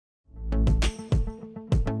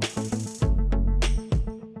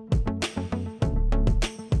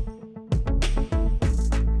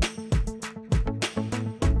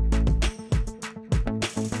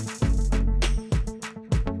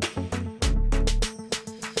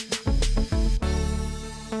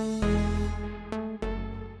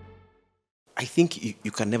think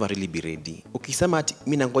you can never really be ready. Ukisema ati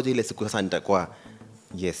mimi nangoja ile siku sasa nitakuwa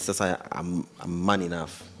yes, sasa I'm man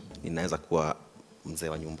enough, ninaweza kuwa mzee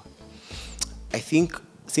wa nyumba. I think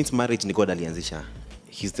since marriage ni God alianzisha,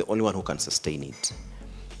 he's the only one who can sustain it.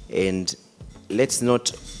 And let's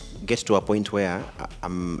not get to a point where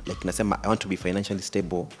like nasema I want to be financially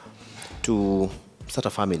stable to start a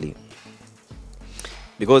family.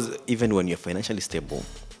 Because even when you're financially stable,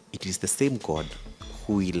 it is the same God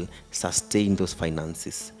who will sustain those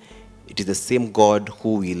finances. It is the same God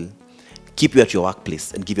who will keep you at your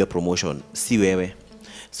workplace and give you a promotion. Si wewe.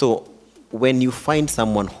 So when you find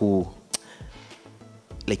someone who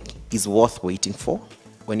like is worth waiting for,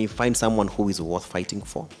 when you find someone who is worth fighting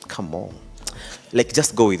for, come on. Like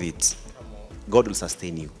just go with it. God will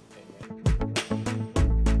sustain you.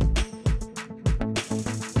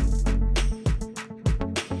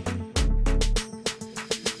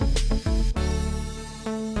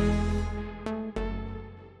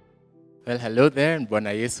 Well, hello there, and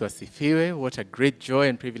Bwana Yesu asifiwe. What a great joy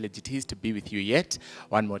and privilege it is to be with you yet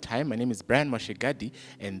one more time. My name is Brian Moshigadi,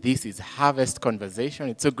 and this is Harvest Conversation.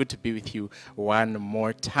 It's so good to be with you one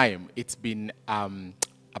more time. It's been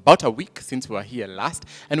about a week since we were here last,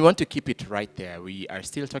 and we want to keep it right there. We are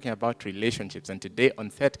still talking about relationships, and today on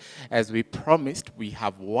set, as we promised, we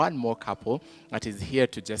have one more couple that is here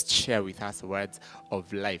to just share with us words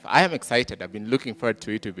of life. I am excited. I've been looking forward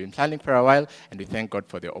to it. We've been planning for a while, and we thank God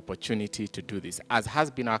for the opportunity to do this. As has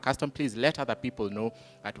been our custom, please let other people know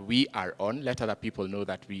that we are on. Let other people know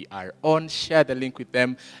that we are on. Share the link with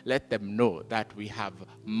them. Let them know that we have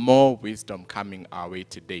more wisdom coming our way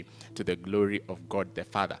today, to the glory of God the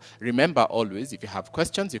Father. Remember always, if you have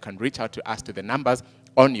questions, you can reach out to us to the numbers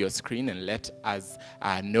on your screen and let us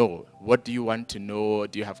know. What do you want to know?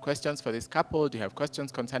 Do you have questions for this couple? Do you have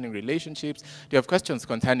questions concerning relationships? Do you have questions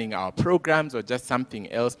concerning our programs or just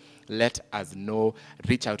something else? Let us know.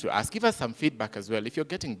 Reach out to us. Give us some feedback as well. If you're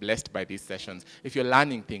getting blessed by these sessions, if you're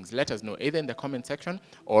learning things, let us know either in the comment section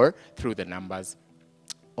or through the numbers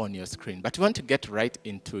on your screen. But we want to get right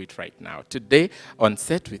into it right now. Today on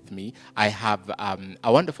set with me, I have a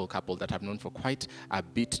wonderful couple that I've known for quite a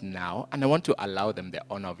bit now, and I want to allow them the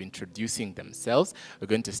honor of introducing themselves. We're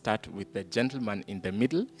going to start with the gentleman in the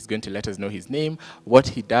middle. He's going to let us know his name, what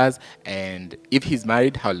he does, and if he's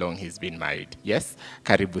married, how long he's been married. Yes,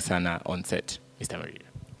 karibu sana on set, Mr. Mariras.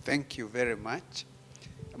 Thank you very much.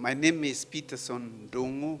 My name is Peterson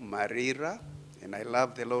Ndungu Mariras, and I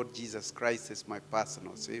love the Lord Jesus Christ as my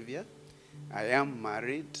personal Savior. I am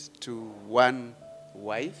married to one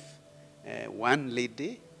wife, one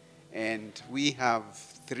lady, and we have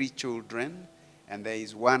 3 children, and there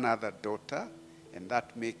is one other daughter, and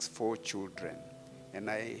that makes 4 children. And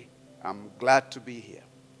I am glad to be here.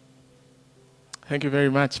 Thank you very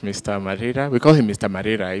much, Mr. Mariras. We call him Mr.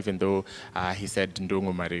 Mariras, even though he said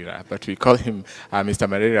Ndungu Mariras, but we call him Mr.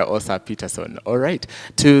 Mariras also Peterson. All right.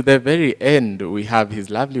 To the very end, we have his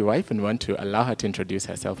lovely wife, and we want to allow her to introduce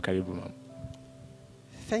herself. Karibu, ma'am.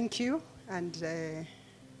 Thank you, and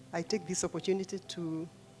I take this opportunity to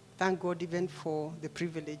thank God even for the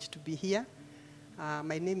privilege to be here.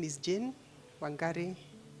 My name is Jane Wangari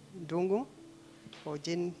Ndungu, or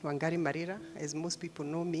Jane Wangari Mariras, as most people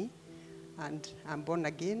know me. And I'm born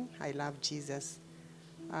again. I love Jesus.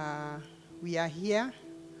 We are here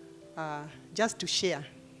just to share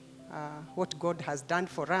what God has done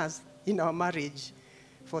for us in our marriage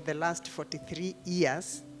for the last 43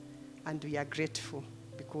 years. And we are grateful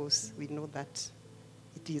because we know that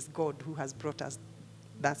it is God who has brought us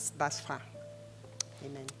thus far.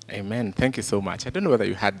 Amen. Amen. Thank you so much. I don't know whether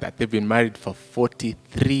you had that. They've been married for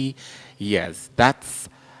 43 years. That's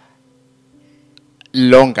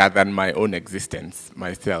longer than my own existence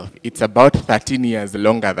myself. It's about 13 years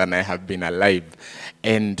longer than I have been alive.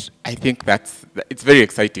 And I think it's very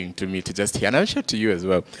exciting to me to just hear, and I'm sure to you as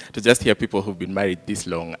well, to just hear people who've been married this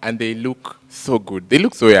long, and they look so good. They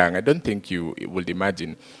look so young. I don't think you would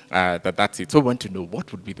imagine that that's it. So I want to know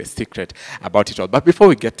what would be the secret about it all. But before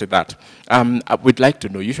we get to that, we'd like to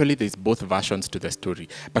know, usually there's both versions to the story,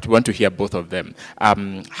 but we want to hear both of them.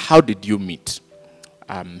 How did you meet?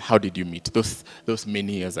 How did you meet those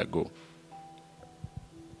many years ago?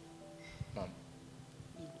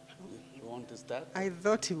 You want to start? I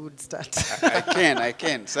thought he would start. I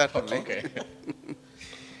can, certainly. Okay.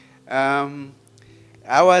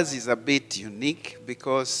 Ours is a bit unique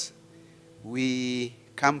because we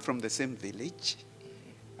come from the same village,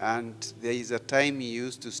 and there is a time he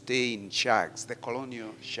used to stay in shags, the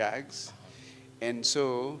colonial shags, and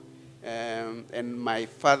so and my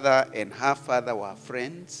father and her father were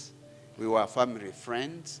friends. We were family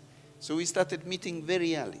friends. So we started meeting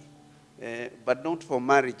very early, but not for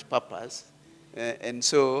marriage purpose. And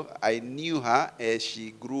so I knew her as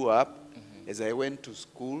she grew up, as I went to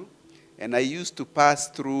school. And I used to pass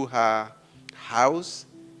through her house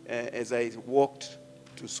as I walked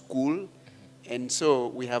to school. And so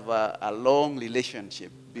we have a long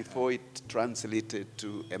relationship before it translated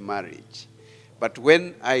to a marriage. But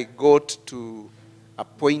when I got to a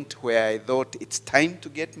point where I thought it's time to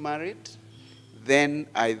get married, then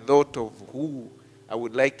I thought of who I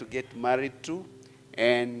would like to get married to,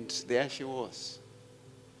 and there she was.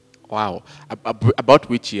 Wow. About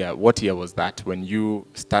which year? What year was that when you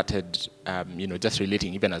started, just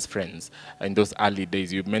relating, even as friends, in those early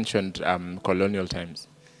days? You mentioned colonial times.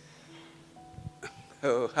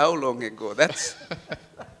 Oh, how long ago? That's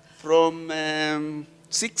from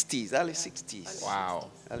 60s, early 60s. Wow.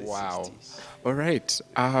 Early Wow. 60s. All right.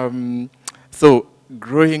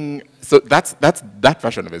 So that's that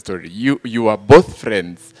version of the story. You are both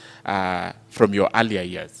friends from your earlier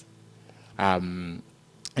years.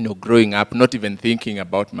 Growing up, not even thinking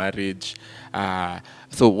about marriage.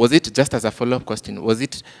 So was it, just as a follow-up question, was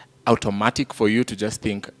it automatic for you to just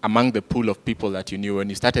think, among the pool of people that you knew when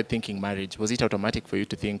you started thinking marriage, was it automatic for you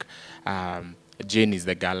to think, Jane is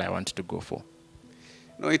the girl I want to go for?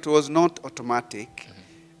 No, it was not automatic.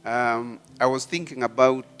 I was thinking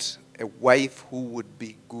about a wife who would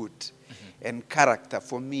be good, and character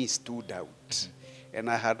for me stood out. And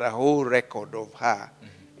I had a whole record of her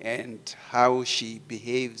and how she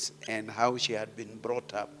behaves and how she had been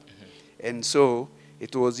brought up. And so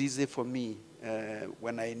it was easy for me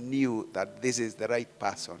when I knew that this is the right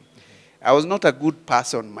person. I was not a good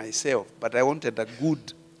person myself, but I wanted a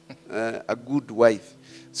good wife.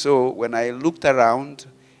 So when I looked around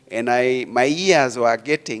and my ears were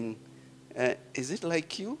getting, is it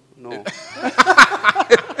like you? No.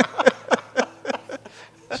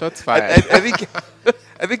 Shots fired.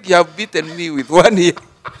 I think you have beaten me with one ear.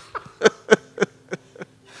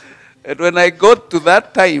 And when I got to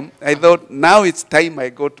that time, I thought, now it's time I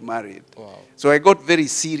got married. Wow. So I got very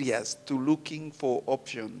serious to looking for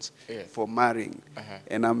options for marrying.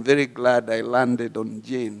 And I'm very glad I landed on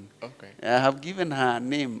Jane. Okay. I have given her a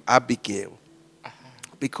name, Abigail,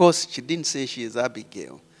 because she didn't say she is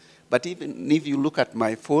Abigail. But even if you look at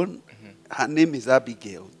my phone, her name is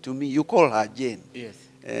Abigail. To me, you call her Jane. Yes.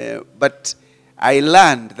 But I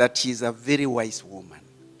learned that she's a very wise woman.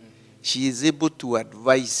 She is able to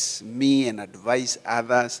advise me and advise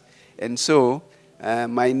others. And so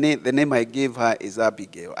the name I gave her is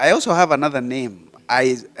Abigail. I also have another name,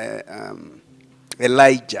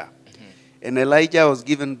 Elijah. And Elijah was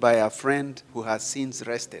given by a friend who has since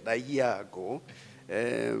rested a year ago.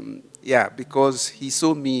 Because he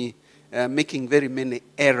saw me making very many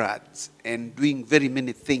errands and doing very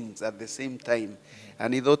many things at the same time.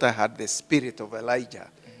 And he thought I had the spirit of Elijah.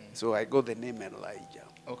 So I got the name Elijah.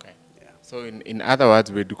 Okay. So in other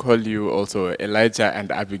words, we'd call you also Elijah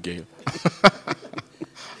and Abigail.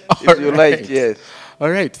 If you like, yes. All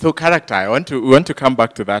right. So character, we want to come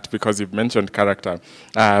back to that because you've mentioned character,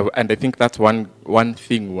 and I think that's one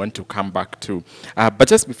thing we want to come back to. But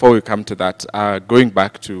just before we come to that, going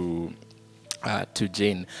back to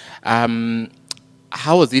Jane,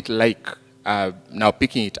 how was it like now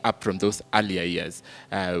picking it up from those earlier years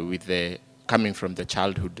with the coming from the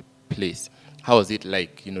childhood place? How was it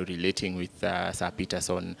like, relating with Sir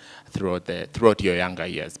Peterson throughout your younger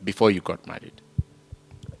years before you got married?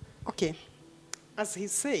 Okay. As he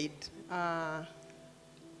said,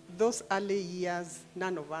 those early years,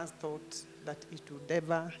 none of us thought that it would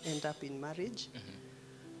ever end up in marriage.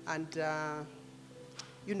 And,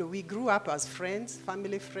 we grew up as friends,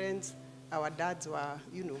 family friends. Our dads were,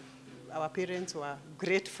 our parents were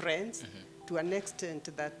great friends. To an extent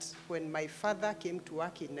that when my father came to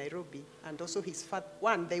work in Nairobi, and also his father,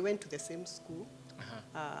 they went to the same school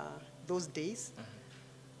those days.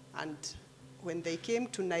 And when they came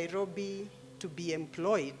to Nairobi to be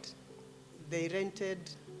employed, they rented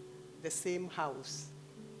the same house.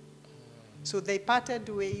 So they parted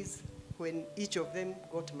ways when each of them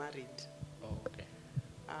got married. Oh, okay.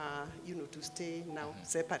 To stay now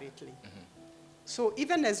separately. So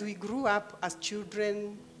even as we grew up as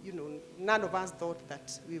children, none of us thought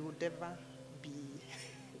that we would ever be,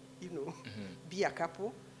 be a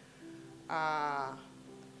couple.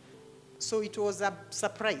 So it was a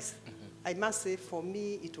surprise. I must say, for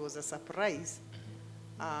me, it was a surprise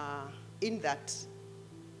in that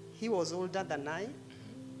he was older than I.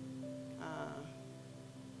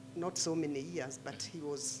 Not so many years, but he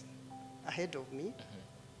was ahead of me.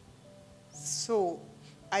 So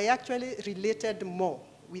I actually related more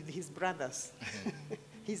with his brothers,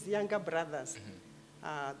 his younger brothers,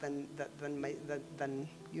 than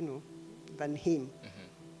him.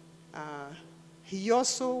 He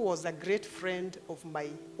also was a great friend of my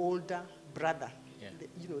older brother. Yeah.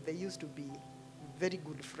 They used to be very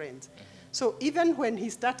good friends. So even when he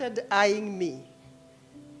started eyeing me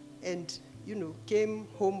and, came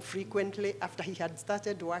home frequently after he had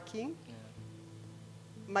started working,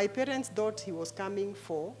 my parents thought he was coming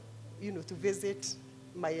to visit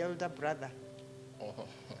my elder brother.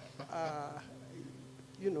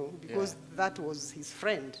 Because that was his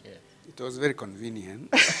friend. Yeah. It was very convenient.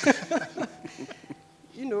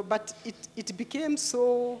 But it became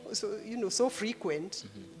so frequent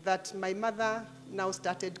that my mother now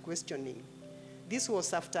started questioning. This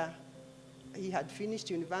was after he had finished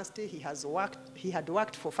university. He had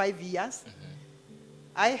worked for 5 years.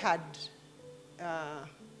 I had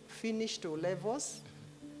finished O levels,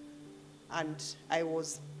 and I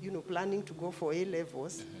was, planning to go for A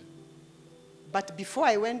levels. But before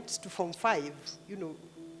I went to Form 5,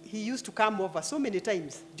 he used to come over so many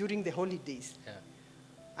times during the holidays. Yeah.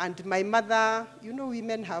 And my mother,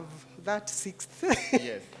 women have that sixth.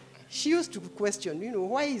 Yes. She used to question,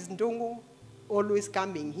 why is Ndongo always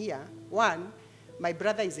coming here? One, my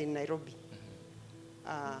brother is in Nairobi.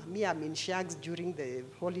 Me, I'm in Shags during the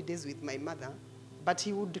holidays with my mother. But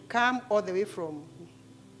he would come all the way from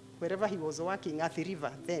wherever he was working, at the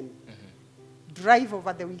river then, drive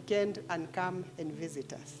over the weekend and come and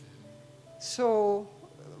visit us. So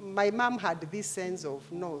my mom had this sense of,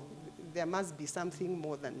 no, there must be something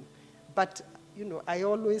more than, but I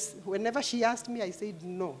always, whenever she asked me, I said,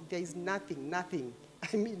 no, there is nothing.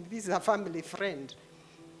 I mean, this is a family friend.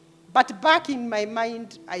 But back in my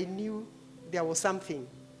mind, I knew there was something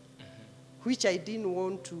which I didn't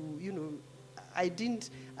want to,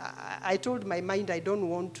 I told my mind I don't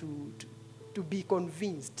want to be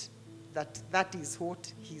convinced that that is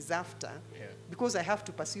what he's after, because I have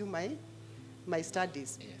to pursue my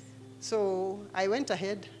studies. Yes. So I went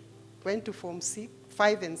ahead, went to Form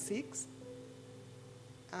 5 and 6.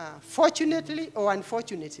 Fortunately or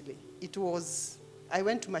unfortunately, I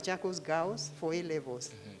went to Machakos Girls for A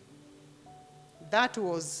levels. That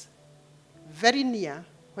was very near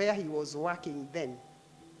where he was working then.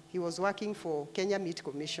 He was working for Kenya Meat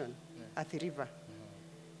Commission at the river.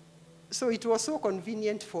 So it was so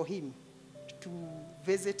convenient for him to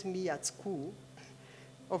visit me at school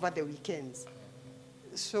over the weekends.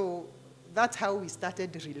 So that's how we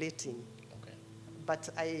started relating. Okay. But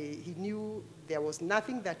he knew there was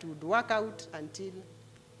nothing that would work out until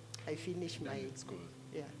I finished my school.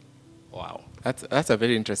 Yeah. Wow, that's a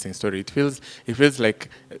very interesting story. It feels like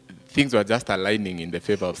things were just aligning in the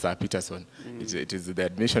favor of Sir Peterson. It is the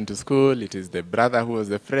admission to school. It is the brother who was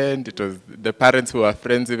the friend. It was the parents who were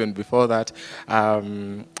friends even before that.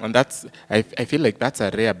 And I feel like that's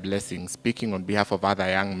a rare blessing. Speaking on behalf of other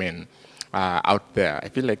young men out there, I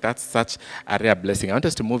feel like that's such a rare blessing. I want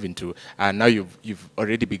us to move into now. You've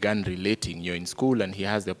already begun relating. You're in school, and he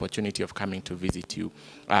has the opportunity of coming to visit you.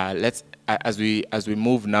 As we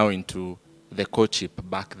move now into the courtship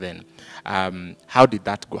back then, how did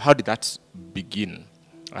that go? How did that begin?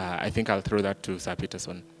 I think I'll throw that to Sir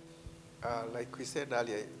Peterson. Like we said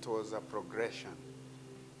earlier, it was a progression.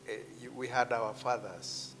 We had our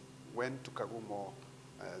fathers went to Kagumo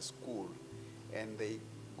school, and they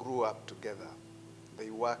grew up together. They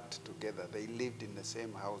worked together. They lived in the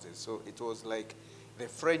same houses. So it was like the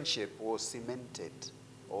friendship was cemented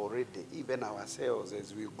already, even ourselves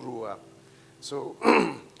as we grew up. So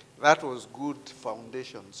that was good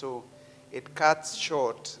foundation. So it cuts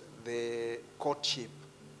short the courtship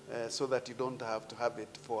so that you don't have to have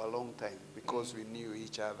it for a long time, because we knew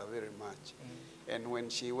each other very much. And when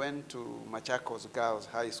she went to Machakos Girls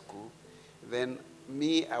High School, then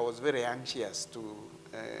I was very anxious to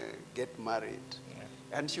get married.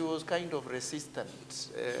 And she was kind of resistant.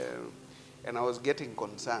 And I was getting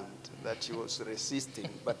concerned that she was resisting.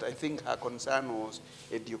 But I think her concern was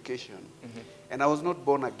education. And I was not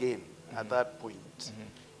born again at that point.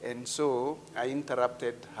 And so I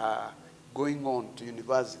interrupted her going on to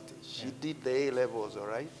university. She did the A levels, all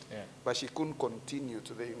right? But she couldn't continue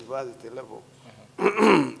to the university level.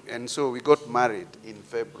 And so we got married in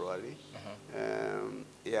February.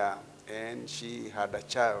 And she had a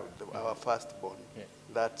child, our firstborn,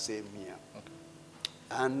 that same year.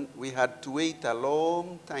 And we had to wait a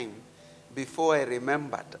long time before I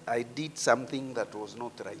remembered I did something that was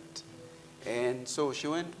not right. And so she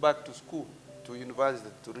went back to school, to university,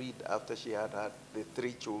 to read after she had had the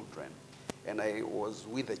 3 children. And I was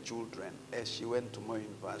with the children as she went to my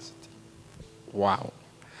university. Wow.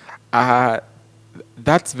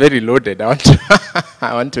 That's very loaded.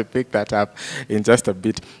 I want to pick that up in just a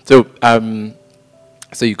bit. So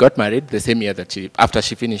So you got married the same year that after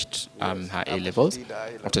she finished her after she A-levels. did her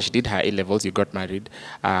A-levels. After she did her A-levels, you got married.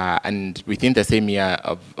 And within the same year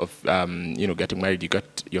of getting married, you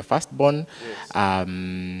got your firstborn. Yes.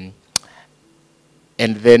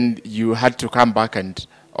 And then you had to come back and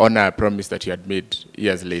honor a promise that you had made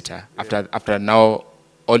years later. After now,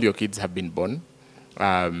 all your kids have been born.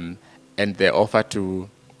 And the offer to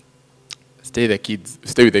stay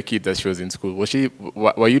with the kids as she was in school.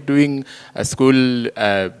 Were you doing a school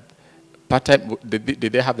part-time?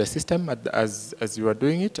 Did they have the system as you were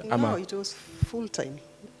doing it? No, it was full-time.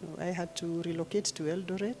 I had to relocate to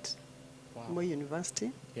Eldoret, Moi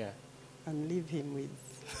University, and leave him with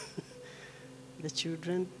the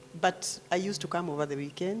children. But I used to come over the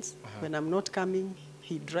weekends. When I'm not coming,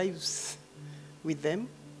 he drives with them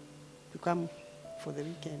to come for the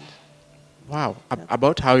weekend. Wow.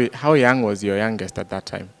 About how young was your youngest at that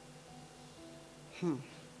time?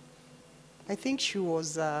 I think she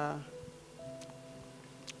was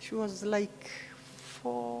like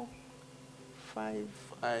 4, 5.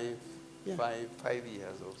 5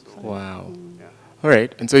 years or so. Wow. Yeah. All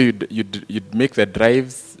right. And so you'd make the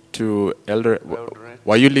drives to Eldoret.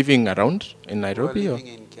 Were you living around in Nairobi? We were or?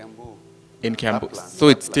 living in Kiambu. In Kiambu. Upland, So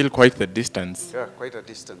it's upland. still quite the distance. Yeah, quite a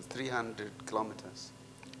distance, 300 kilometers.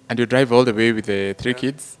 And you drive all the way with the 3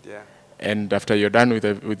 kids? Yeah. And after you're done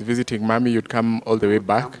with visiting mommy, you'd come all the way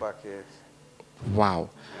back? Come back, yes. Wow.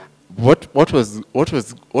 What was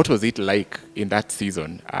it like in that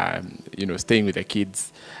season? Staying with the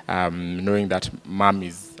kids, knowing that mom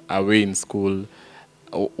is away in school.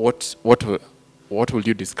 What would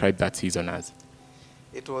you describe that season as?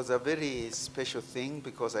 It was a very special thing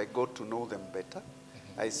because I got to know them better.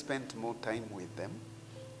 I spent more time with them,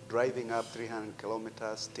 driving up 300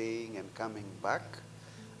 kilometers, staying and coming back.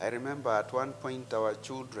 I remember at one point our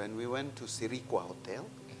children, we went to Sirikwa Hotel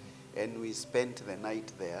and we spent the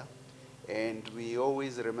night there. And we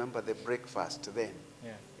always remember the breakfast then.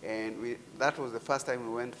 Yeah. And that was the first time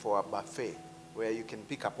we went for a buffet where you can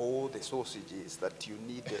pick up all the sausages that you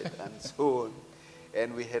needed and so on.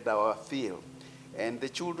 And we had our fill. And the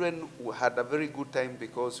children had a very good time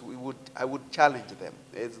because I would challenge them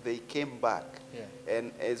as they came back. Yeah.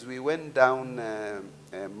 And as we went down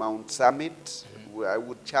Mount Summit, I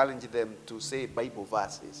would challenge them to say Bible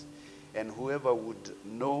verses. And whoever would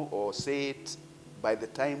know or say it by the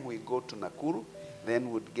time we go to Nakuru,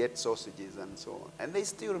 then would get sausages and so on. And they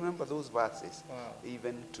still remember those verses,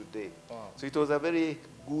 even today. Wow. So it was a very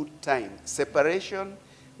good time. Separation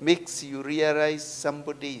makes you realize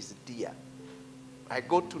somebody is dear. I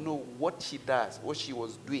got to know what she does, what she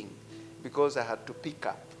was doing, because I had to pick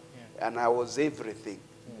up. Yeah. And I was everything.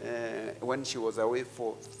 Yeah. When she was away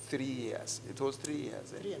for 3 years. It was 3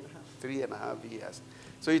 years. 3.5 years.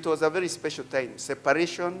 So it was a very special time.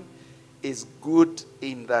 Separation is good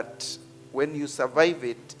in that when you survive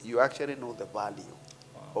it, you actually know the value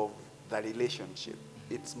of the relationship.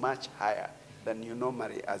 It's much higher than you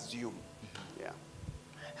normally assume. Yeah.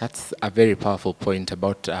 That's a very powerful point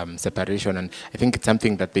about separation, and I think it's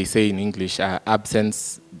something that they say in English,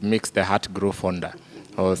 absence makes the heart grow fonder,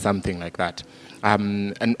 or something like that.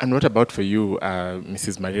 And what about for you,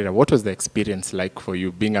 Mrs. Marira? What was the experience like for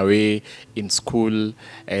you being away in school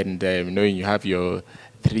and knowing you have your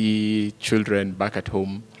 3 children back at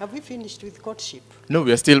home? Have we finished with courtship? No,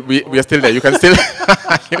 we are still there. You can still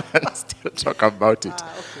talk about it.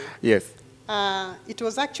 Okay. Yes. It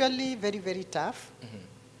was actually very, very tough.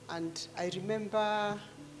 And I remember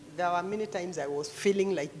there were many times I was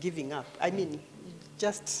feeling like giving up. I mean,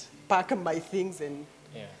 just pack my things and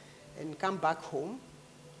come back home.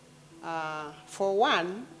 For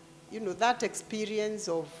one, that experience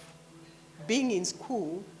of being in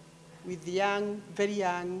school with very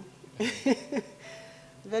young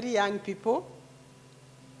people,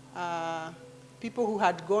 people who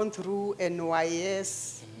had gone through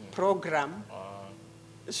NYS program.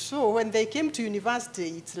 So when they came to university,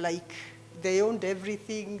 it's like they owned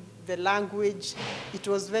everything, the language. It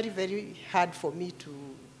was very, very hard for me to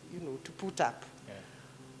put up.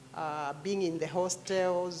 Being in the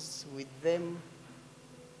hostels with them.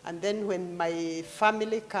 And then when my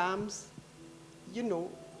family comes,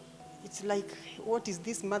 it's like, what is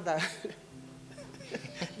this mother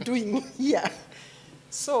doing here?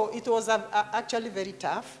 So it was actually very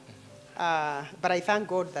tough. But I thank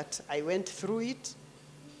God that I went through it.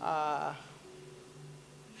 I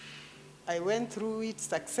went through it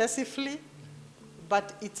successfully.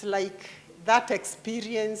 But it's like that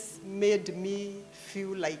experience made me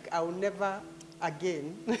feel like I'll never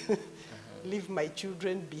again leave my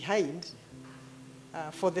children behind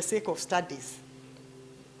for the sake of studies.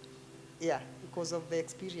 Yeah, because of the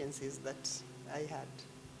experiences that I had.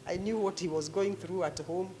 I knew what he was going through at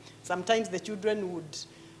home. Sometimes the children would,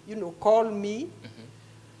 call me,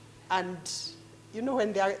 and,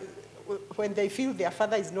 when they feel their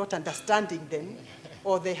father is not understanding them,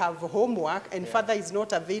 or they have homework, and father is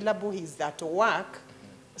not available, he's at work.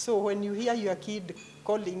 So when you hear your kid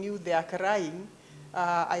calling you, they are crying,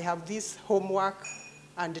 I have this homework,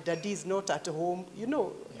 and daddy is not at home.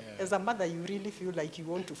 As a mother, you really feel like you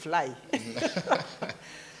want to fly.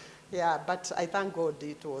 Yeah, but I thank God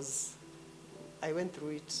I went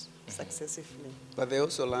through it successfully. But they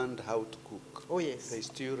also learned how to cook. Oh, yes. They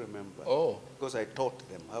still remember. Oh. Because I taught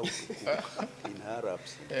them how to cook in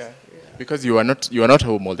Arabs. Yeah. Because you were not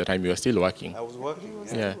home all the time. You were still working. I was working. He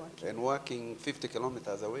was Yeah. still working. And working 50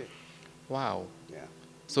 kilometers away. Wow. Yeah,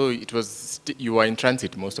 So it was you were in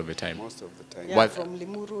transit most of the time. most of the time. Yeah, What- from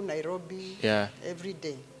Limuru, Nairobi, Yeah. every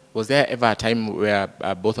day. Was there ever a time where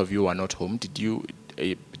both of you were not home? Did you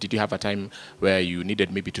have a time where you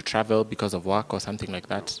needed maybe to travel because of work or something like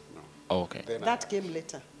that? No. Oh, okay. Then That came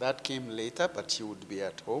later. that came later, but she would be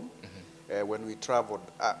at home. When we traveled,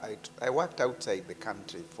 I worked outside the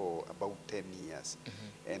country for about 10 years.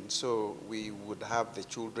 And so we would have the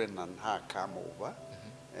children and her come over,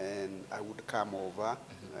 and I would come over,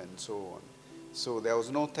 and so on. So there was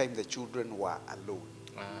no time the children were alone.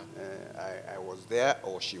 I was there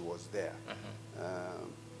or she was there.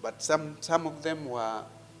 But some of them were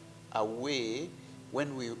away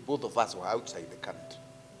when both of us were outside the country.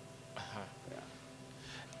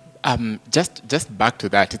 Just back to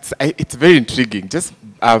that, it's very intriguing. Just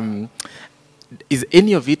is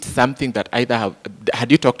any of it something that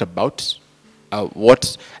had you talked about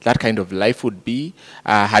what that kind of life would be?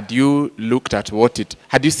 Had you looked at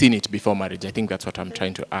had you seen it before marriage? I think that's what I'm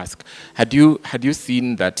trying to ask. Had you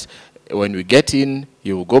seen that when we get in,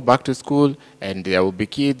 you will go back to school, and there will be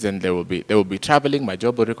kids, and there will be traveling. My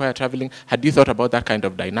job will require traveling. Had you thought about that kind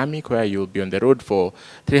of dynamic where you will be on the road for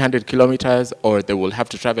 300 kilometers, or they will have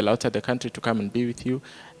to travel outside the country to come and be with you?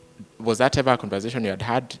 Was that ever a conversation you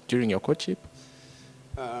had during your courtship?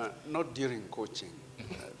 Not during coaching.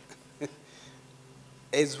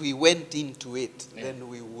 As we went into it, then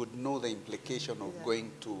we would know the implication of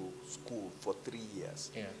going to school for 3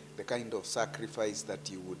 years, the kind of sacrifice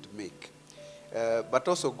that you would make. But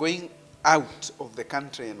also going out of the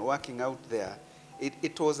country and working out there,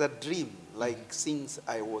 it was a dream, like since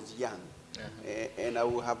I was young. And I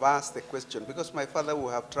would have asked the question, because my father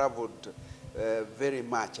would have traveled very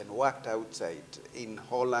much and worked outside in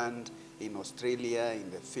Holland, in Australia,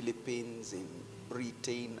 in the Philippines, in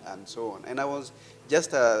Britain, and so on. And I was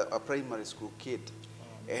just a primary school kid.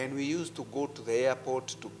 And we used to go to the airport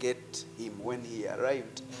to get him when he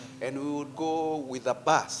arrived. And we would go with a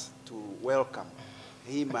bus to welcome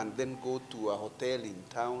him and then go to a hotel in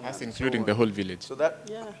town. That's and including so the on. whole village. So that,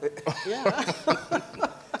 Yeah.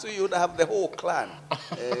 so you would have the whole clan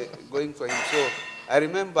going for him. So I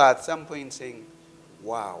remember at some point saying,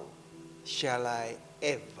 wow, shall I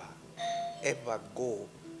ever go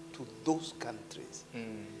to those countries?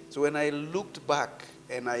 So when I looked back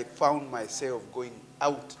and I found myself going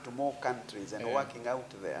out to more countries and working out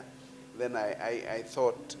there, then I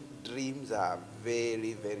thought dreams are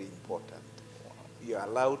very, very important. You're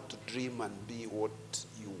allowed to dream and be what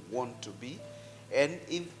you want to be. And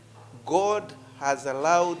if God has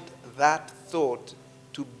allowed that thought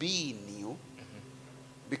to be in you,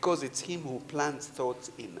 because it's Him who plants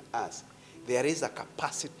thoughts in us, there is a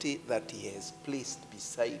capacity that He has placed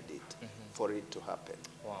beside it for it to happen.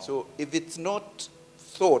 Wow. So if it's not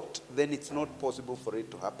thought, then it's not possible for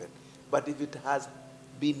it to happen. But if it has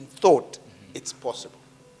been thought, it's possible.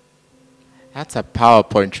 That's a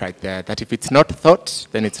PowerPoint right there, that if it's not thought,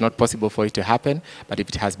 then it's not possible for it to happen. But if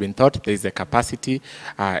it has been thought, there's a capacity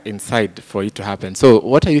inside for it to happen. So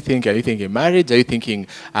what are you thinking? Are you thinking marriage? Are you thinking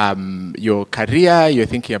your career? You're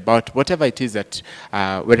thinking about whatever it is that,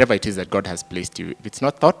 wherever it is that God has placed you. If it's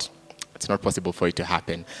not thought, it's not possible for it to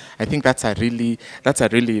happen. I think that's a really,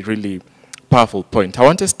 really powerful point. I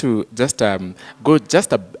want us to just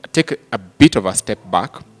take a bit of a step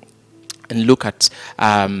back and look at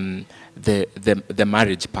the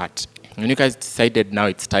marriage part. When you guys decided now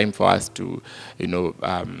it's time for us to,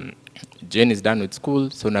 Jane is done with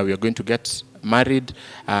school, so now we are going to get married.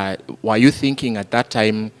 Were you thinking at that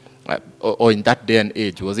time, or in that day and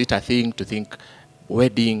age, was it a thing to think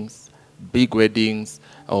weddings, big weddings,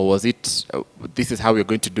 or was it, this is how we're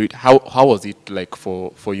going to do it? How was it like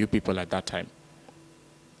for you people at that time?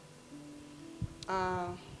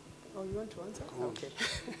 You want to answer? Okay.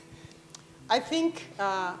 I think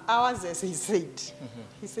ours, as he said,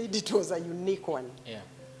 he said it was a unique one. Yeah.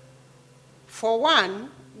 For one,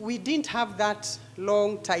 we didn't have that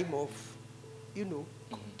long time of you know,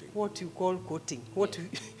 what you call courting, what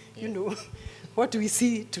we, you know, what we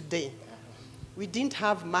see today. We didn't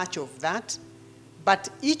have much of that, but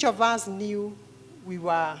each of us knew we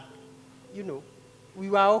were, you know, we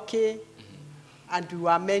were okay, and we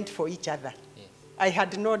were meant for each other. Yes. I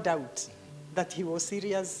had no doubt that he was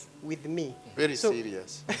serious with me. Very So-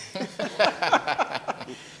 serious.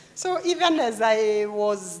 So even as I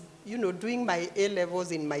was, you know, doing my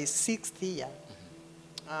A-levels in my 6th year,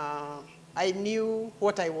 I knew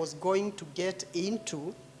what I was going to get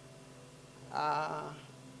into,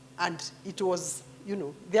 and it was, you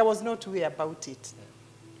know, there was no two way about it.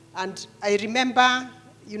 And I remember,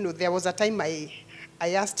 you know, there was a time I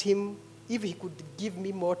asked him if he could give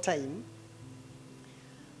me more time,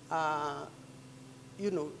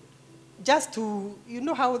 you know, just to, you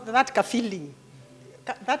know how that feeling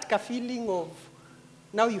of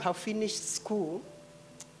now you have finished school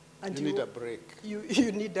and You need a break.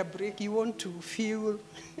 You need a break. You want to feel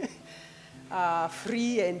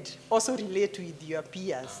free and also relate with your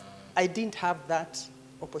peers. I didn't have that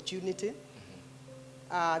opportunity.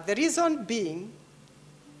 The reason being,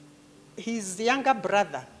 his younger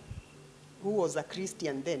brother, who was a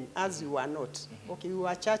Christian then, as we were not. Okay, we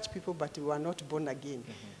were church people, but we were not born again.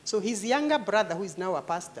 So his younger brother, who is now a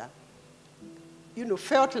pastor, you know,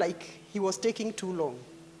 felt like he was taking too long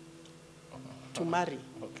to marry.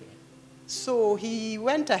 Okay. So he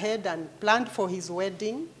went ahead and planned for his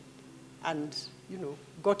wedding and, you know,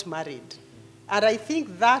 got married. And I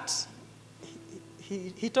think that,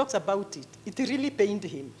 he talks about it, it really pained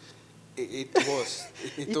him. It was.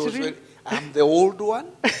 It It was really- very, I'm the old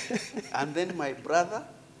one, and then my brother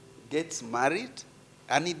gets married,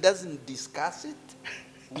 and he doesn't discuss it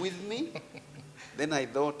with me. Then I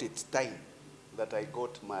thought it's time that I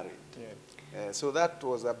got married. Yeah. So that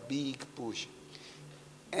was a big push.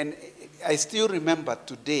 And I still remember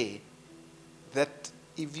today that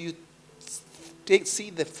if you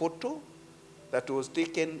see the photo that was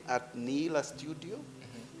taken at Neela Studio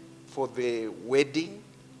for the wedding,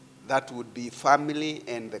 that would be family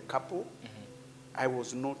and the couple, I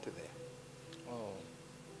was not there. Oh.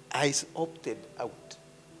 I opted out.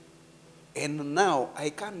 And now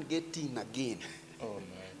I can't get in again. Oh, man.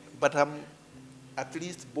 But I'm at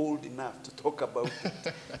least bold enough to talk about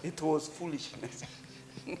it. It was foolishness.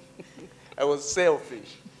 I was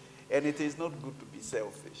selfish. And it is not good to be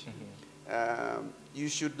selfish. You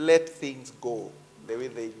should let things go the way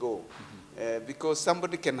they go. Because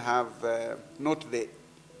somebody can have not the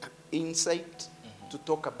insight to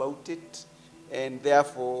talk about it and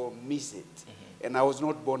therefore miss it. And I was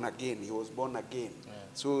not born again. He was born again. Yeah.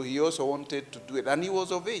 So he also wanted to do it. And he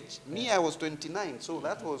was of age. Me, I was 29. So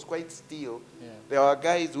that was quite still. Yeah. There were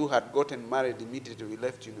guys who had gotten married immediately we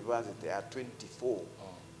left university at 24. Oh.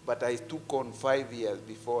 But I took on 5 years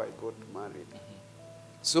before I got married.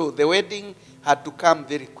 So the wedding had to come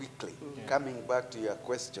very quickly, coming back to your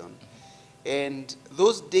question. And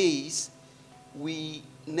those days, we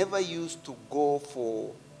never used to go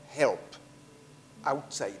for help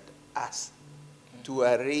outside us to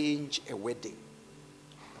arrange a wedding.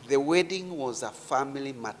 The wedding was a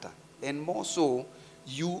family matter, and more so,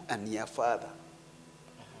 you and your father.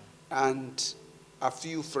 And a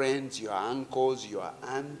few friends, your uncles, your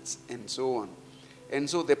aunts, and so on. And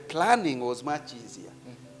so the planning was much easier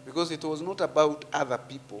because it was not about other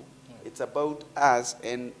people. It's about us,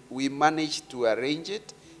 and we managed to arrange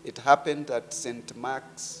it. It happened at St.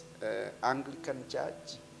 Mark's Anglican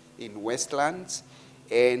Church in Westlands,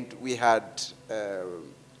 and we had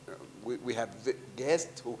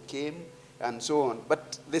guests who came and so on.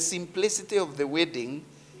 But the simplicity of the wedding,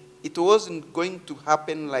 it wasn't going to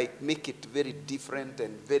happen like make it very different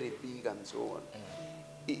and very big and so on.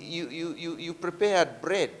 You prepared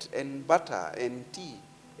bread and butter and tea,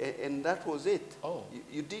 and that was it. Oh.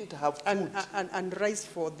 You didn't have food And rice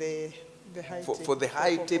for the high table. for the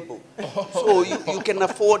high table. So you can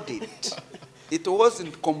afford it. It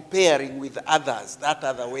wasn't comparing with others, that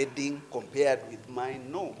other wedding compared with mine.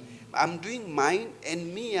 No. I'm doing mine,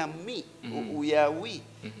 and me and me. We are we.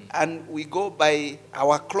 And we go by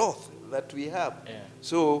our cloth that we have. Yeah.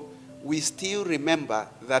 So we still remember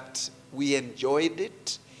that we enjoyed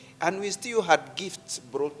it, and we still had gifts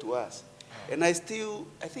brought to us. And I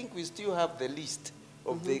think we still have the list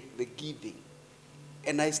of the giving.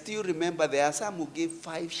 And I still remember there are some who gave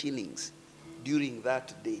 5 shillings during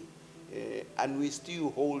that day. And we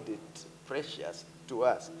still hold it precious to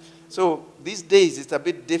us. So these days it's a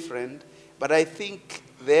bit different, but I think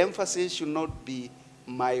the emphasis should not be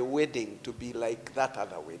my wedding to be like that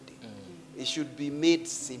other wedding. It should be made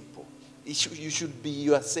simple. You should be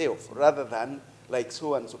yourself rather than like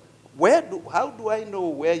so and so. How do I know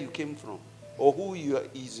where you came from? or who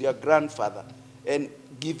is your grandfather and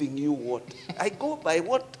giving you what. I go by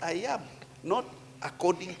what I am, not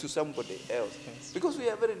according to somebody else. Because we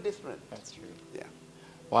are very different. That's true. Yeah.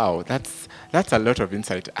 Wow, that's a lot of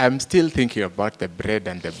insight. I'm still thinking about the bread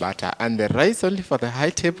and the butter and the rice only for the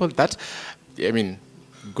high table. That, I mean,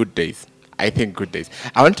 good days. I think good days.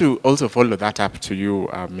 I want to also follow that up to you,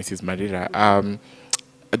 Mrs. Marira.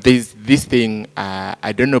 There's this thing,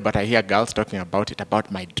 I don't know, but I hear girls talking about it, about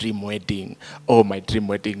my dream wedding. Oh, my dream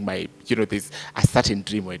wedding, there's a certain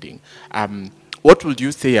dream wedding. What would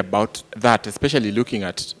you say about that, especially looking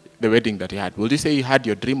at the wedding that you had? Would you say you had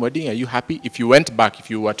your dream wedding? Are you happy? If you went back, if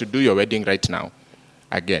you were to do your wedding right now,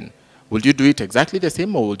 again, would you do it exactly the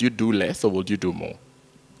same, or would you do less, or would you do more?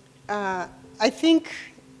 I think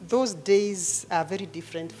those days are very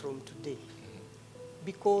different from today.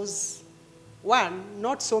 Because, one,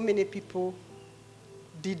 not so many people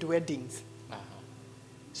did weddings.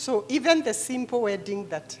 So even the simple wedding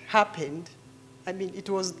that happened, I mean, it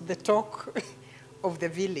was the talk of the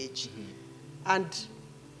village. And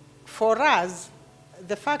for us,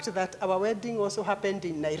 the fact that our wedding also happened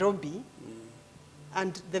in Nairobi,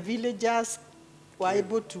 and the villagers were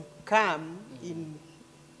able to come in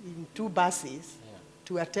 2 buses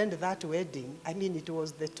to attend that wedding, I mean, it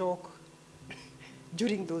was the talk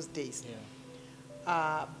during those days.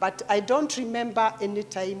 But I don't remember any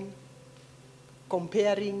time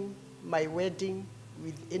comparing my wedding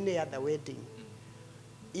with any other wedding.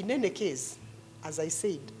 In any case, as I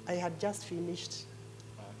said, I had just finished,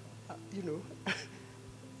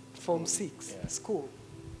 Form 6 school.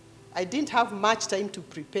 I didn't have much time to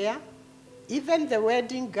prepare. Even the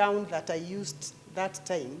wedding gown that I used that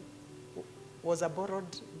time was a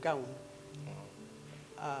borrowed gown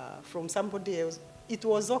from somebody else. It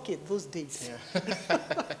was okay those days.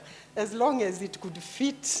 As long as it could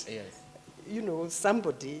fit,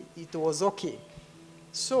 somebody, it was okay.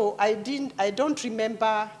 So I don't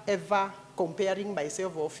remember ever comparing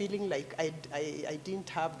myself or feeling like I didn't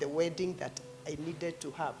have the wedding that I needed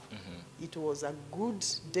to have. It was a good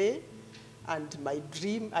day, and my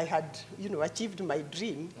dream, I had, achieved my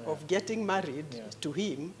dream of getting married to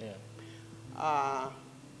him,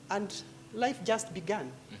 and life just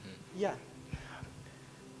began.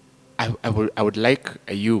 I would like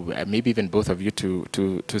you, maybe even both of you,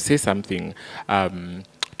 to say something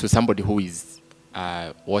to somebody who is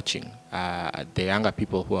watching, the younger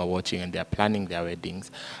people who are watching and they're planning their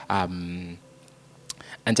weddings, and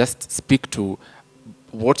just speak to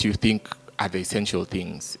what you think are the essential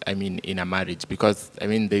things, I mean, in a marriage. Because, I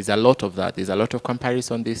mean, there's a lot of that. There's a lot of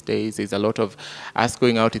comparison these days. There's a lot of us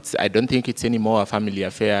going out. I don't think it's anymore a family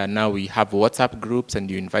affair. Now we have WhatsApp groups, and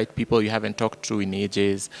you invite people you haven't talked to in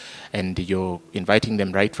ages, and you're inviting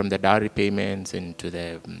them right from the dowry payments and to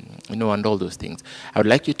the, and all those things. I would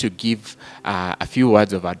like you to give a few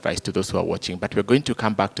words of advice to those who are watching, but we're going to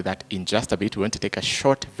come back to that in just a bit. We want to take a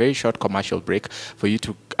short, very short commercial break for you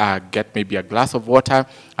to get maybe a glass of water,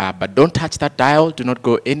 but don't touch that dial. Do not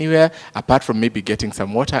go anywhere apart from maybe getting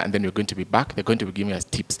some water, and then we're going to be back. They're going to be giving us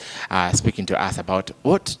tips, speaking to us about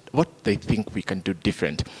what they think we can do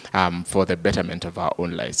different for the betterment of our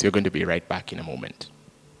own lives. So you're going to be right back in a moment.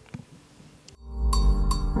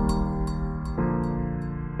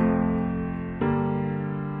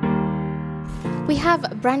 We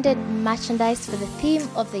have branded merchandise for the theme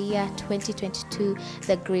of the year 2022,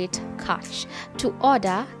 The Great Catch. To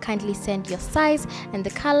order, kindly send your size and the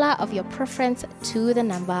color of your preference to the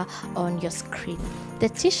number on your screen. The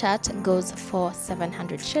t-shirt goes for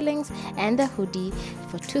 700 shillings and the hoodie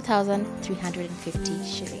for 2,350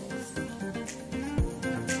 shillings.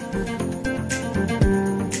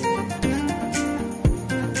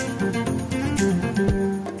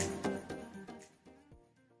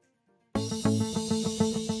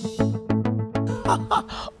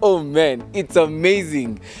 Oh man, it's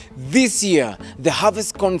amazing. This year, the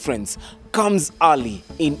Harvest Conference comes early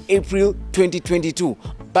in April 2022.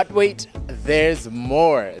 But wait, there's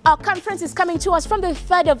more. Our conference is coming to us from the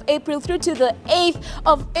 3rd of April through to the 8th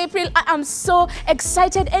of April. I am so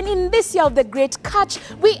excited. And in this year of the Great Catch,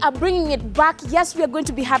 we are bringing it back. Yes, we are going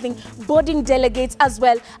to be having boarding delegates as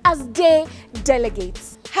well as day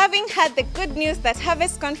delegates. Having heard the good news that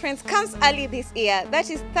Harvest Conference comes early this year, that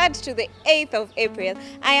is 3rd to the 8th of April,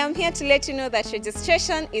 I am here to let you know that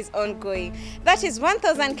registration is ongoing. That is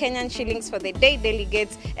 1,000 Kenyan shillings for the day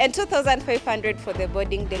delegates and 2,500 for the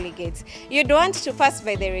boarding delegates. You'd want to pass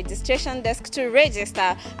by the registration desk to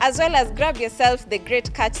register, as well as grab yourself the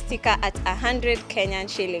Great Catch sticker at 100 Kenyan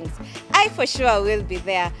shillings. I for sure will be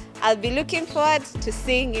there. I'll be looking forward to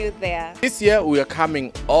seeing you there. This year, we are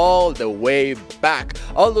coming all the way back.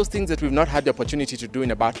 All those things that we've not had the opportunity to do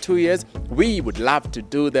in about 2 years, we would love to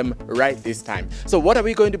do them right this time. So what are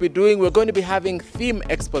we going to be doing? We're going to be having theme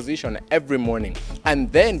exposition every morning.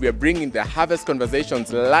 And then we're bringing the Harvest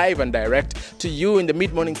Conversations live and direct to you in the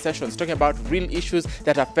mid-morning sessions, talking about real issues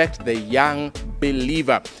that affect the young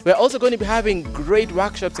believer. We're also going to be having great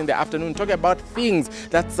workshops in the afternoon, talking about things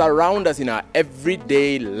that surround us in our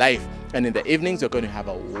everyday life. And in the evenings, we're going to have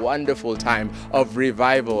a wonderful time of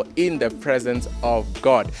revival in the presence of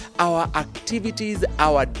God. Our activities,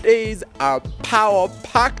 our days are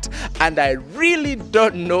power-packed, and I really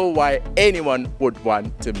don't know why anyone would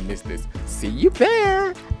want to miss this. See you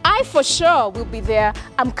there. I for sure will be there.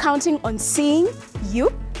 I'm counting on seeing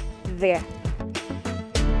you there.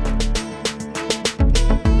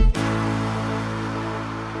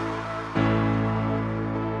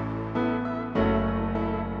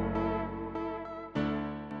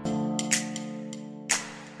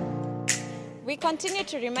 We continue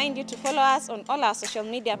to remind you to follow us on all our social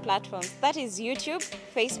media platforms. That is YouTube,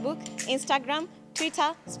 Facebook, Instagram,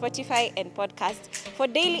 Twitter, Spotify, and podcast for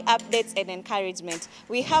daily updates and encouragement.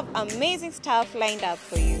 We have amazing stuff lined up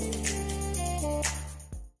for you.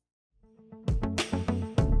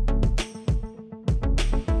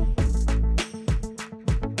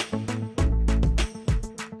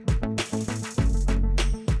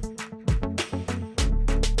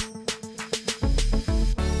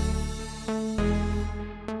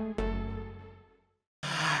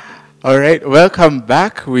 All right, welcome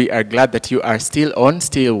back. We are glad that you are still on,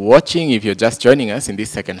 still watching. If you're just joining us in this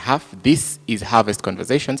second half, this is Harvest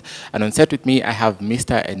Conversations. And on set with me, I have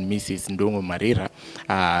Mr. and Mrs. Ndungu Marira,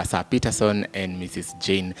 Sir Peterson, and Mrs.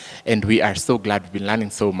 Jane. And we are so glad we've been learning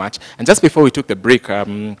so much. And just before we took the break,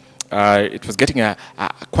 it was getting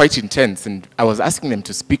quite intense, and I was asking them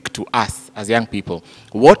to speak to us as young people.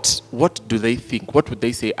 What do they think? What would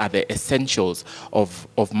they say are the essentials of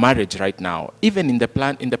marriage right now? Even in the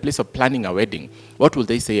place of planning a wedding, what would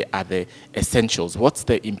they say are the essentials? What's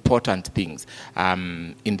the important things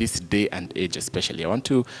in this day and age, especially? I want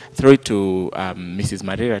to throw it to Mrs.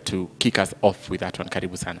 Mariras to kick us off with that one.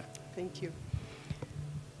 Karibu sana. Thank you.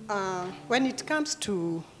 When it comes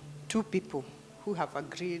to two people who have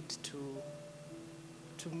agreed to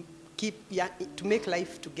make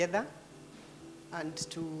life together and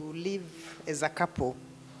to live as a couple,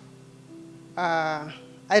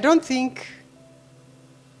 I don't think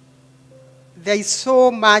there is so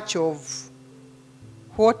much of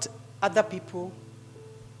what other people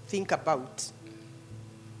think about.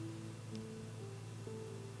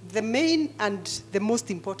 The main and the most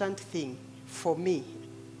important thing for me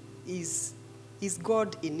is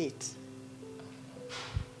God in it.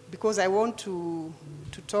 Because I want to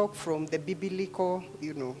talk from the biblical,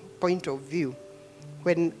 point of view.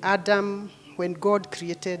 When God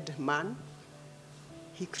created man,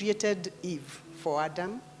 he created Eve for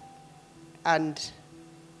Adam. And,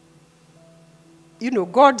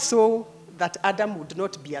 God saw that Adam would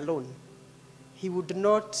not be alone. He would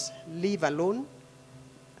not live alone.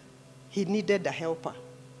 He needed a helper.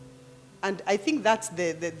 And I think that's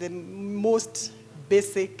the most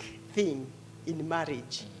basic thing in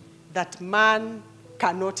marriage, that man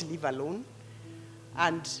cannot live alone,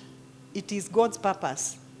 and it is God's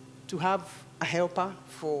purpose to have a helper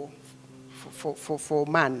for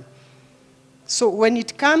man. So when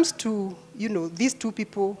it comes to, these two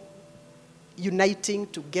people uniting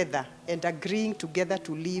together and agreeing together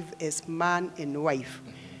to live as man and wife,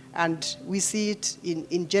 and we see it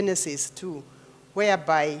in Genesis too,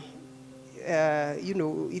 whereby,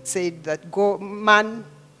 it said that man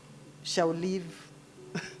shall leave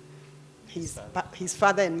his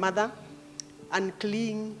father and mother and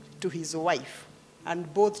cling to his wife,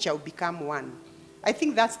 and both shall become one. I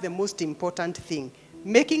think that's the most important thing.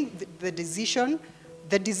 Making the decision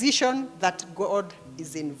that God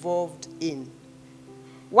is involved in.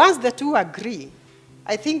 Once the two agree,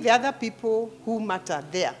 I think the other people who matter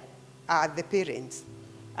there are the parents.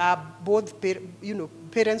 Are both,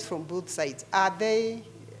 parents from both sides. Are they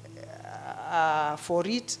for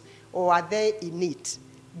it, or are they in it?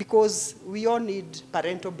 Because we all need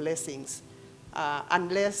parental blessings,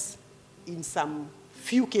 unless in some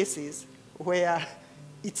few cases where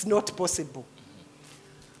it's not possible.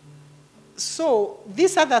 So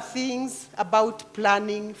these are the things about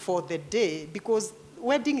planning for the day, because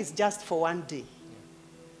wedding is just for one day.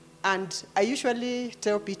 And I usually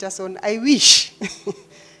tell Peterson, I wish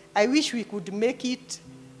we could make it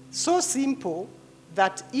so simple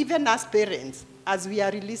that even as parents, as we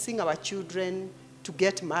are releasing our children to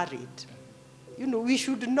get married, we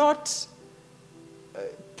should not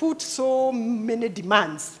put so many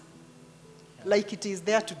demands, like it is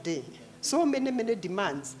there today. So many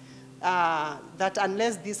demands that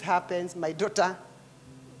unless this happens, my daughter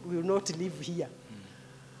will not live here.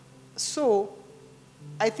 So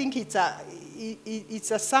I think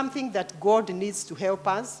it's something that God needs to help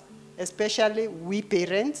us, especially we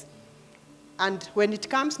parents. And when it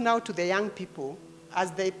comes now to the young people, as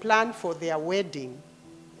they plan for their wedding,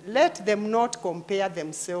 let them not compare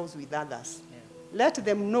themselves with others. Yeah. Let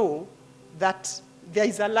them know that there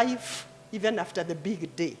is a life even after the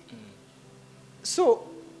big day. So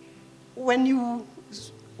when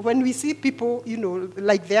we see people, you know,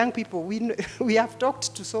 like the young people, we have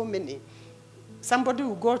talked to so many. Somebody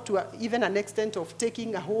will go to even an extent of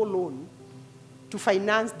taking a whole loan to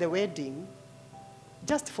finance the wedding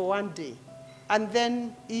just for one day. And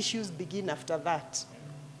then issues begin after that.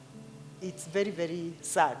 It's very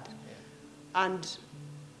sad. And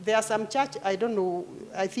there are some church, I don't know,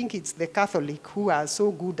 I think it's the Catholic who are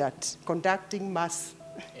so good at conducting mass,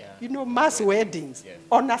 you know, mass weddings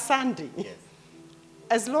on a Sunday. Yes.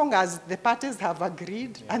 As long as the parties have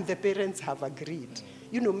agreed and the parents have agreed,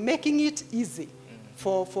 you know, making it easy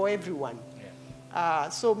for everyone.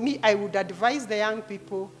 So I would advise the young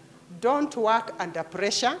people, don't work under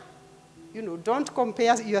pressure. You know, don't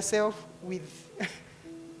compare yourself with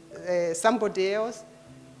somebody else.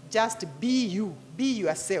 Just be you, be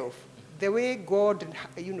yourself. The way God,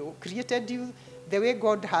 you know, created you, the way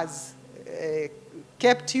God has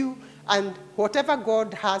kept you, and whatever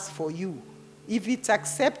God has for you, if it's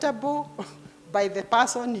acceptable by the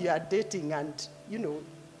person you are dating, and, you know,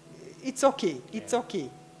 it's okay, it's okay.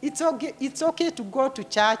 It's okay to go to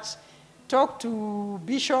church, talk to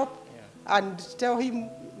Bishop, and tell him,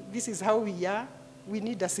 this is how we are. We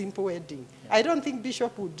need a simple wedding. Yeah. I don't think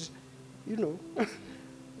Bishop would, you know,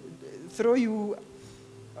 throw you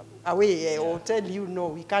away or tell you, no,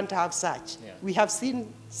 we can't have such. Yeah. We have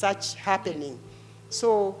seen such happening.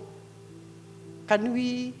 So can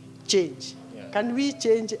we change? Yeah. Can we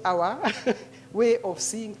change our way of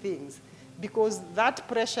seeing things? Because that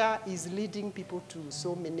pressure is leading people to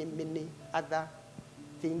so many other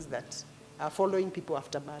things that are following people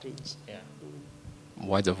after marriage. Yeah.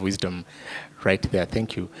 Words of wisdom right there.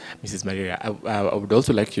 Thank you, Mrs. Marira. I would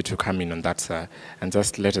also like you to come in on that, sir, and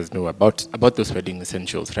just let us know about those wedding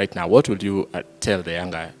essentials right now. What would you tell the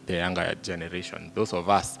younger generation, those of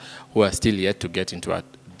us who are still yet to get into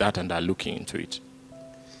that and are looking into it?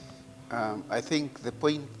 I think the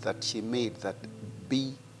point that she made, that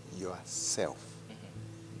be yourself.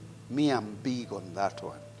 Me, I'm big on that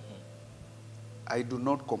one. I do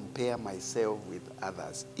not compare myself with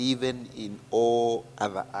others, even in all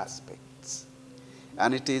other aspects.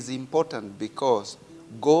 And it is important because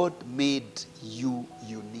God made you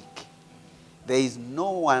unique. There is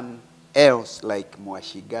no one else like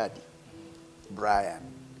Mwashigadi, Brian.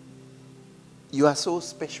 You are so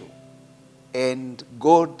special. And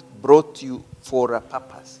God brought you for a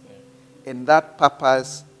purpose. And that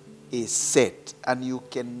purpose is set. And you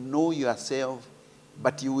can know yourself,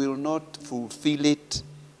 but you will not fulfill it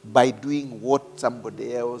by doing what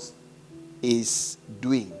somebody else is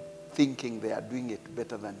doing, thinking they are doing it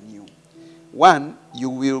better than you. One, you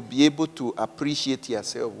will be able to appreciate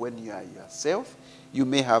yourself when you are yourself. You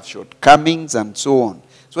may have shortcomings and so on.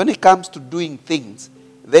 So when it comes to doing things,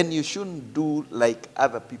 then you shouldn't do like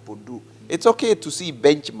other people do. It's okay to see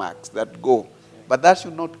benchmarks that go, but that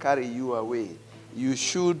should not carry you away. You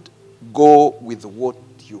should go with what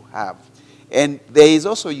you have. And there is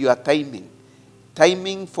also your timing.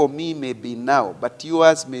 Timing for me may be now, but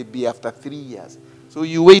yours may be after 3 years. So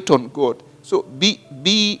you wait on God. So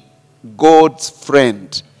be God's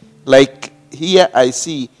friend. Like here I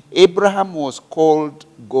see Abraham was called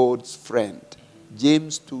God's friend.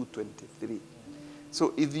 James 2:23.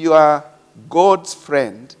 So if you are God's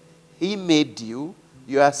friend, he made you,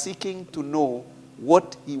 you are seeking to know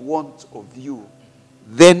what he wants of you,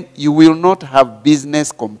 then you will not have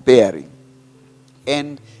business comparing.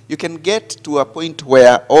 And you can get to a point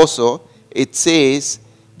where also it says,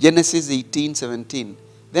 Genesis 18:17,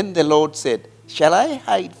 then the Lord said, shall I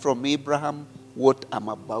hide from Abraham what I'm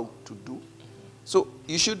about to do? So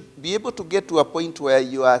you should be able to get to a point where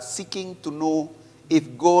you are seeking to know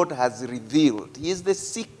if God has revealed. He is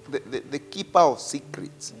the keeper of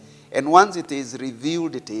secrets. And once it is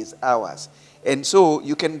revealed, it is ours. And so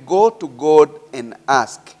you can go to God and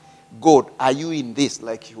ask, God, are you in this,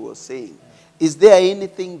 like he was saying? Is there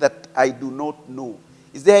anything that I do not know?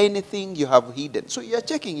 Is there anything you have hidden? So you are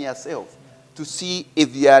checking yourself to see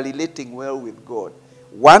if you are relating well with God.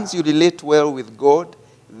 Once you relate well with God,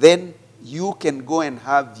 then you can go and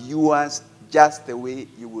have yours just the way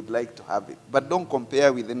you would like to have it. But don't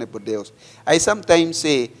compare with anybody else. I sometimes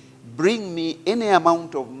say, bring me any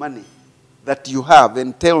amount of money that you have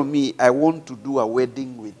and tell me I want to do a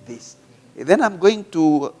wedding with this. And then I'm going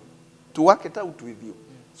to work it out with you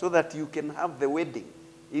so that you can have the wedding,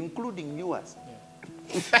 including yours.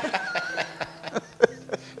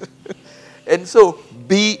 And so,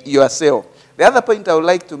 be yourself. The other point I would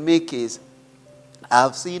like to make is,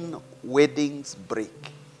 I've seen weddings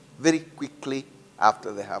break very quickly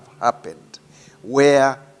after they have happened,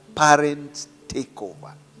 where parents take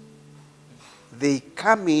over. They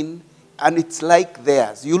come in, and it's like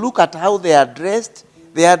theirs. You look at how they are dressed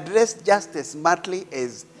just as smartly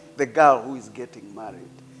as the girl who is getting married.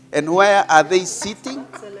 And where are they sitting?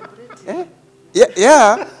 Celebrating.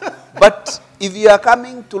 Yeah. But if you are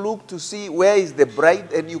coming to look to see where is the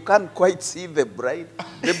bride and you can't quite see the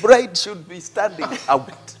bride should be standing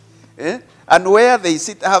out. And where they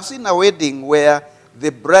sit, I have seen a wedding where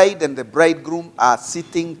the bride and the bridegroom are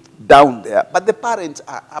sitting down there, but the parents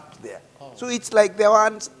are up there. So it's like the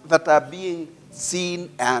ones that are being seen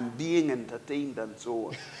and being entertained and so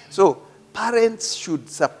on. So parents should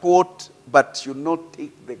support, but should not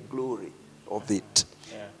take the glory of it.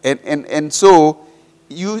 Yeah. And so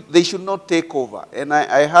they should not take over. And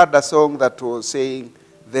I heard a song that was saying,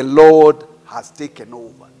 the Lord has taken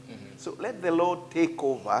over. So let the Lord take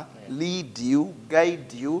over, lead you,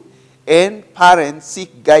 guide you, and parents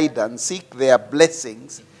seek guidance, seek their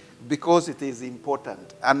blessings, because it is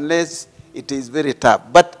important, unless it is very tough.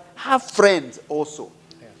 But have friends also,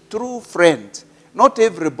 true friends. Not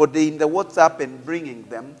everybody in the WhatsApp and bringing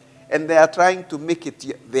them, and they are trying to make it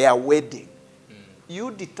their wedding. You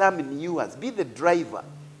determine yours, be the driver,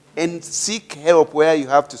 and seek help where you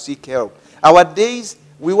have to seek help. Our days,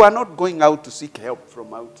 we were not going out to seek help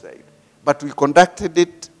from outside, but we conducted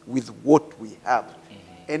it with what we have.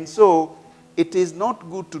 And so, it is not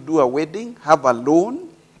good to do a wedding, have a loan,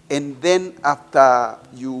 and then after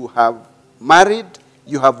you have married,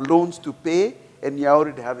 you have loans to pay, and you're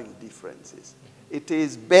already having differences. It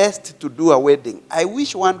is best to do a wedding. I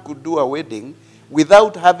wish one could do a wedding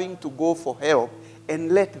without having to go for help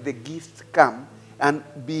and let the gifts come and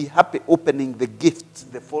be happy opening the gifts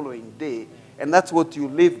the following day, and that's what you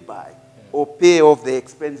live by, or pay off the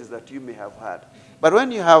expenses that you may have had. But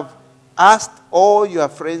when you have asked all your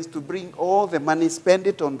friends to bring all the money, spend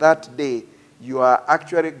it on that day, you are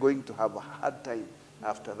actually going to have a hard time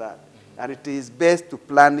after that. And it is best to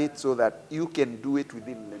plan it so that you can do it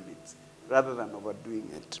within limits, rather than overdoing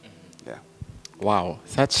it. Yeah. Wow,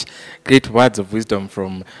 such great words of wisdom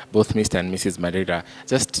from both Mr. and Mrs. Marira.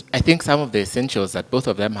 Just, I think some of the essentials that both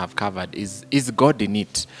of them have covered is God in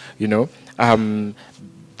it, you know.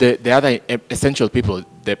 The other essential people,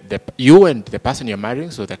 you and the person you're marrying,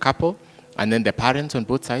 so the couple, and then the parents on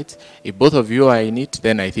both sides. If both of you are in it,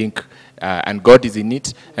 then I think, and God is in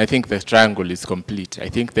it, I think the triangle is complete. I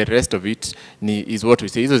think the rest of it is what we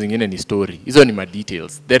say, hizo zingine ni story, hizo ni ma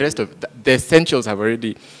details. The rest of the essentials have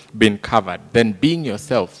already been covered. Then being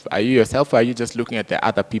yourself, are you yourself, or are you just looking at the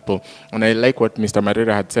other people? And I like what Mr.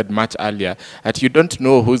 Marira had said much earlier, that you don't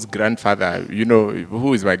know whose grandfather, you know,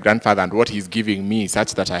 who is my grandfather and what he's giving me,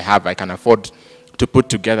 such that I can afford to put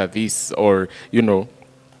together this, or, you know.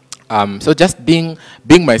 So just being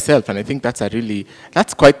myself, and I think that's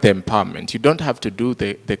quite the empowerment. You don't have to do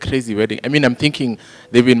the crazy wedding. I mean, I'm thinking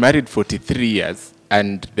they've been married 43 years,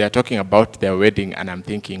 and they're talking about their wedding, and I'm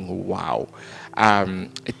thinking, wow.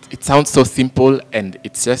 It sounds so simple, and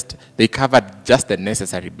it's just, they covered just the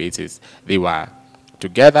necessary basis. They were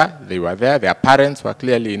together, they were there, their parents were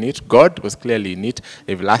clearly in it, God was clearly in it,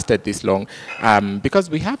 they've lasted this long. Because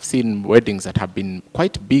we have seen weddings that have been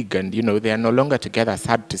quite big, and you know, they are no longer together,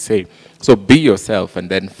 sad to say. So be yourself, and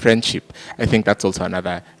then friendship. I think that's also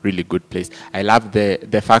another really good place. I love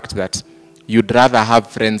the fact that you'd rather have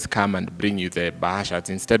friends come and bring you the bahashas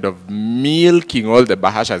instead of milking all the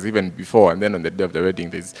bahashas even before, and then on the day of the wedding,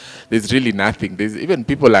 there's really nothing. There's even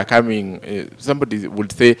people are coming, somebody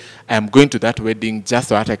would say, I'm going to that wedding just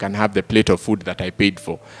so that I can have the plate of food that I paid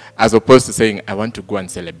for, as opposed to saying, I want to go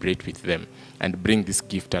and celebrate with them and bring this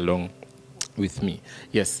gift along with me.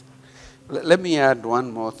 Yes? Let me add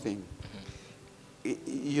one more thing.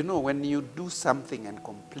 You know, when you do something and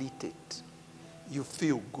complete it, you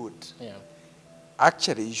feel good. Yeah.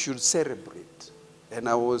 Actually, you should celebrate. And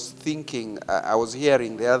I was thinking, I was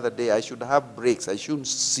hearing the other day, I should have breaks. I shouldn't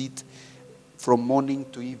sit from morning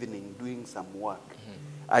to evening doing some work.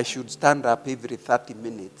 I should stand up every 30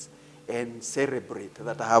 minutes and celebrate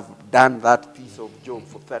that I have done that piece of job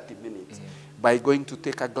for 30 minutes by going to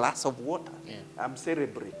take a glass of water. Yeah. I'm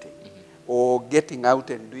celebrating. Or getting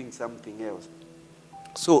out and doing something else.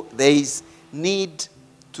 So there is need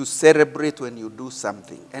to celebrate when you do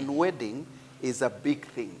something. And wedding is a big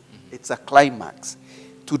thing. It's a climax.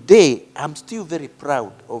 Today, I'm still very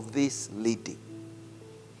proud of this lady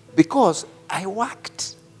because I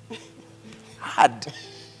worked hard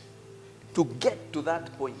to get to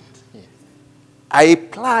that point. Yes. I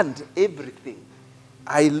planned everything.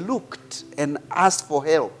 I looked and asked for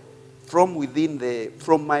help from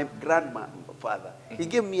my grandfather. He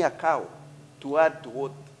gave me a cow to add to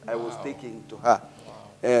what I was taking to her,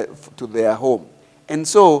 to their home. And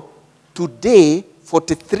so today,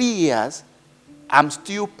 43 years, I'm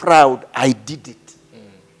still proud I did it.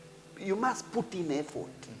 You must put in effort.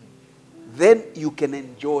 Then you can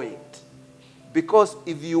enjoy it. Because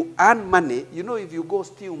if you earn money, you know, if you go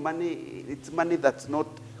steal money, it's money that's not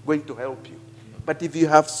going to help you. But if you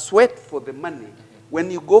have sweat for the money, when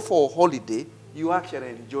you go for a holiday, you actually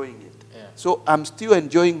enjoying it. Yeah. So I'm still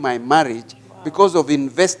enjoying my marriage because of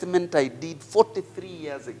investment I did 43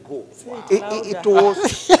 years ago. It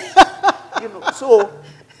was, you know, so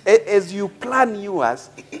as you plan yours,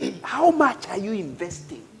 how much are you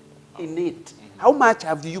investing in it? How much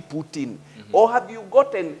have you put in? Or have you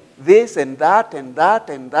gotten this and that and that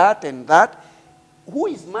and that and that? Who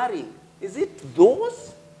is marrying? Is it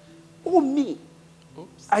those or me?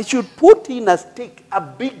 Oops. I should put in a stake, a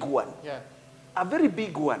big one. Yeah. A very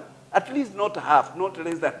big one. At least not half, not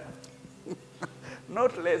less than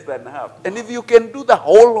not less than half. And if you can do the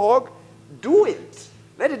whole hog, do it.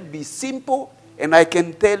 Let it be simple, and I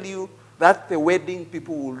can tell you that's the wedding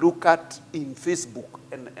people will look at in Facebook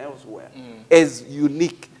and elsewhere as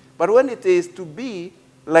unique. But when it is to be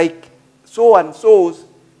like so-and-so's,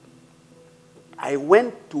 I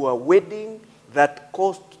went to a wedding that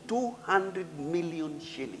cost 200 million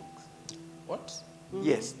shillings. What?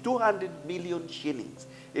 Yes, 200 million shillings.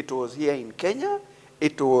 It was here in Kenya.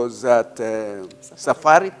 It was at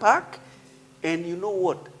Safari Park. And you know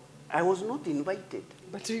what? I was not invited.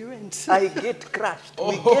 But you went. I get crushed.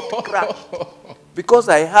 We get crushed. Because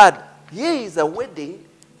I heard, here is a wedding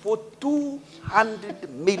for 200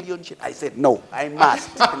 million shillings. I said, no, I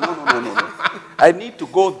must. No. I need to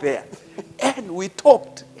go there. And we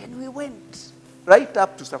talked, and we went right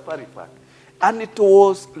up to Safari Park. And it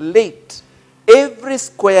was late. Every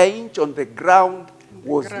square inch on the ground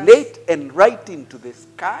was late and right into the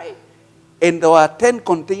sky. And there were 10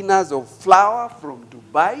 containers of flour from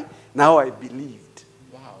Dubai. Now I believed.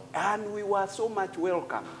 Wow. And we were so much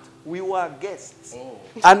welcomed. We were guests. Oh.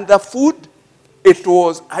 And the food, it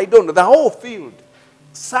was, I don't know, the whole field.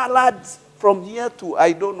 Salads from here to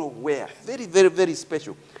I don't know where. Very, very, very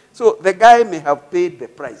special. So the guy may have paid the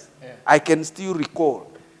price. Yeah. I can still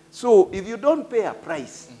recall. So if you don't pay a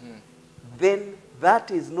price, then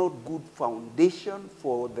that is not good foundation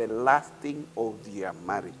for the lasting of your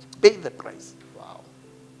marriage. Pay the price. Wow.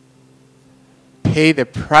 Pay the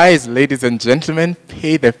price, ladies and gentlemen.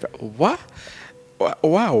 Pay the what?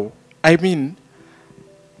 Wow. I mean,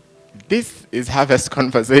 this is Harvest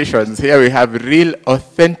Conversations. Here we have real,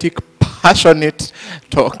 authentic, passionate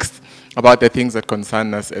talks about the things that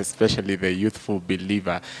concern us, especially the youthful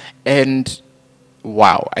believer. And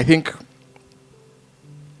wow, I think,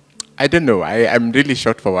 I don't know, I'm really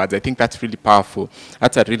short for words. I think that's really powerful.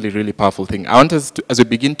 That's a really, really powerful thing. I want us to, as we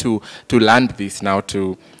begin to land this now,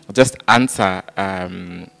 to just answer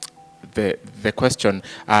the question,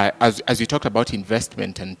 as you talked about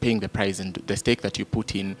investment and paying the price and the stake that you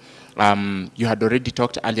put in, you had already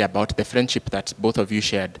talked earlier about the friendship that both of you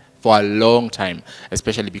shared for a long time,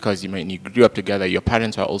 especially because you grew up together, your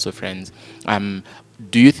parents were also friends.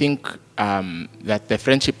 Do you think that the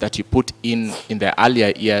friendship that you put in the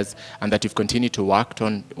earlier years and that you've continued to work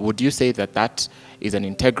on, would you say that that is an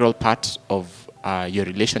integral part of your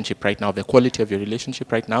relationship right now, the quality of your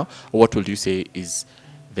relationship right now? Or what would you say is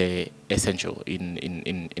the essential,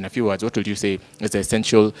 in a few words, what would you say is the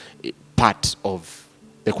essential part of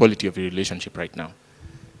the quality of your relationship right now?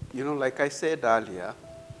 You know, like I said earlier,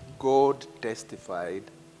 God testified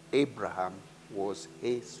Abraham was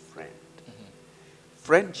his friend.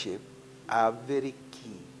 Friendship are very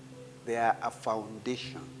key. They are a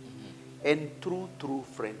foundation. And true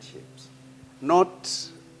friendships. Not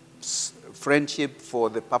friendship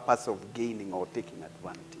for the purpose of gaining or taking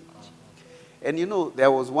advantage. And you know,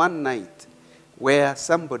 there was one night where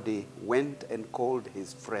somebody went and called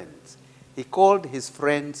his friends. He called his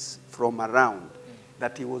friends from around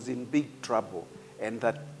that he was in big trouble and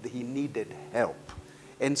that he needed help.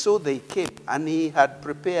 And so they came, and he had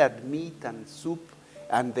prepared meat and soup,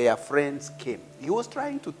 and their friends came. He was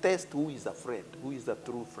trying to test who is a friend, who is a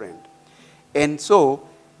true friend. And so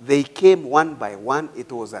they came one by one.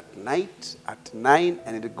 It was at night, at 9,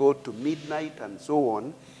 and it would go to midnight and so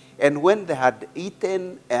on. And when they had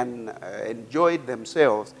eaten and enjoyed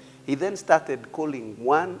themselves, he then started calling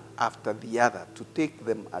one after the other to take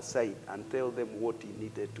them aside and tell them what he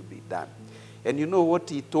needed to be done. And you know what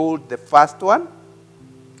he told the first one?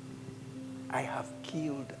 I have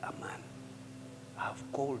killed a man. I have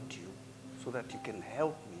called you so that you can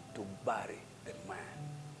help me to bury the man.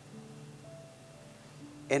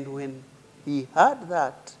 And when he heard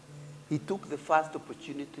that, he took the first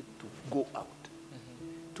opportunity to go out,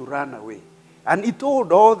 to run away. And he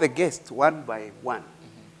told all the guests one by one.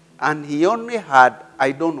 And he only had,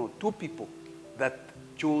 I don't know, 2 people that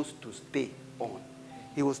chose to stay on.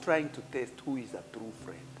 He was trying to test who is a true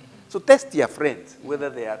friend. So test your friends, whether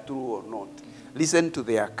they are true or not. Listen to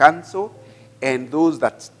their counsel, and those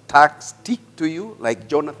that stick to you, like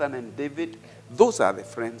Jonathan and David, those are the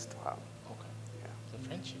friends to have. Okay. Yeah. So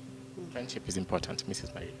friendship. Friendship is important,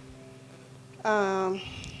 Mrs. Marie.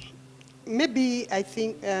 Maybe I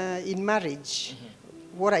think in marriage,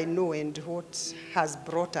 what I know and what has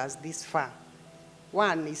brought us this far,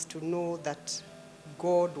 one is to know that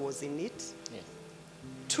God was in it. Yes.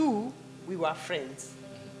 2, we were friends.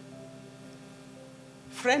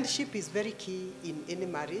 Friendship is very key in any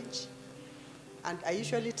marriage. And I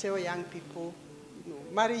usually tell young people, you know,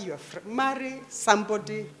 marry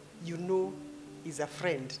somebody you know is a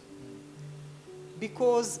friend.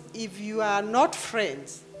 Because if you are not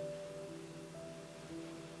friends,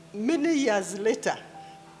 many years later,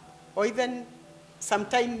 or even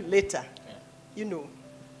sometime later, you know,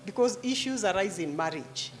 because issues arise in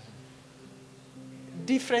marriage,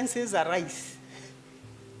 differences arise.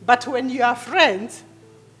 But when you are friends,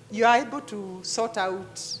 you are able to sort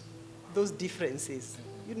out those differences,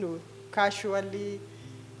 you know, casually.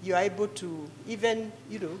 You are able to even,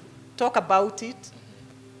 you know, talk about it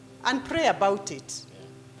and pray about it.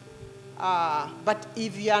 But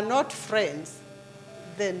if you are not friends,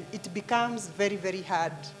 then it becomes very, very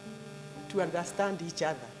hard to understand each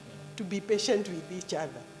other, to be patient with each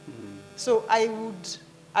other. So I would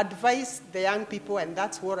advise the young people, and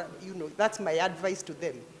that's what, you know, that's my advice to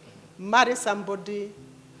them. Marry somebody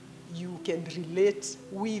you can relate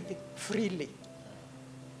with freely.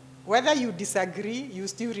 Whether you disagree, you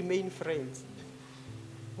still remain friends.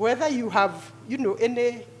 Whether you have, you know,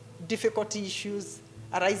 any difficulty issues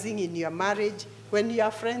arising in your marriage, when you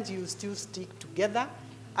are friends, you still stick together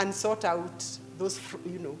and sort out those,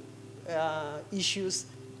 you know, issues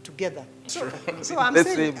together. So I'm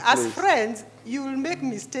saying, as friends, you will make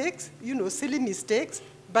mistakes, you know, silly mistakes,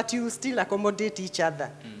 but you will still accommodate each other,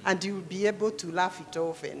 and you will be able to laugh it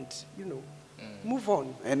off and, you know, move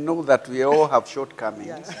on. And know that we all have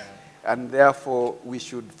shortcomings, and therefore we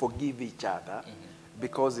should forgive each other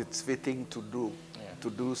because it's fitting to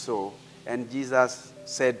do so. And Jesus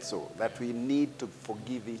said so, that we need to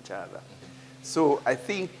forgive each other. So I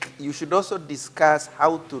think you should also discuss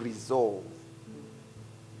how to resolve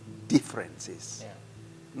differences.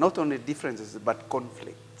 Not only differences, but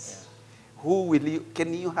conflicts. Who will you,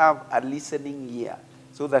 can you have a listening ear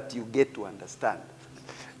so that you get to understand?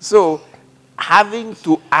 So having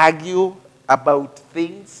to argue about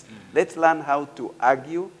things, let's learn how to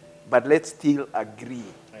argue, but let's still agree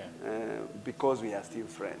because we are still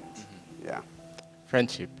friends. Yeah.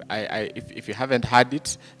 Friendship. If you haven't heard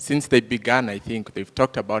it, since they began, I think they've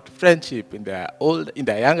talked about friendship in their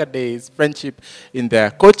younger days, friendship in their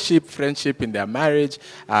courtship, friendship in their marriage,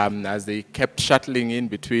 as they kept shuttling in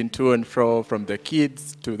between to and fro, from the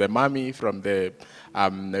kids to the mommy, from the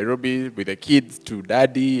Nairobi with the kids to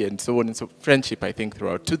daddy, and so on and so. Friendship, I think,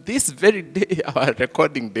 throughout. To this very day, our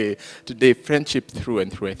recording day today, friendship through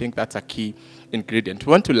and through. I think that's a key ingredient.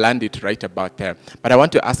 We want to land it right about there. But I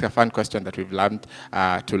want to ask a fun question that we've learned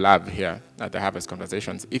to love here at the Harvest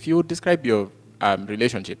Conversations. If you would describe your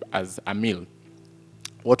relationship as a meal,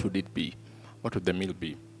 what would it be? What would the meal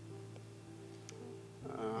be?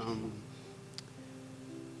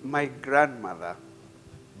 My grandmother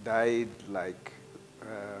died like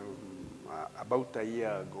about a year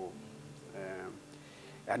ago,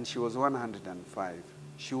 and she was 105.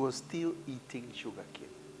 She was still eating sugarcane.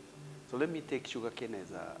 So let me take sugarcane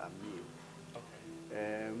as a meal.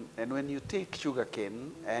 Okay. And when you take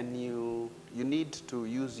sugarcane, and you need to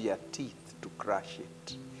use your teeth to crush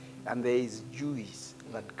it, and there is juice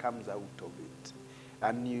that comes out of it,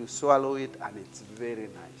 and you swallow it, and it's very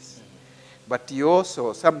nice. But you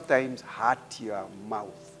also sometimes hurt your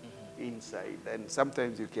mouth inside, and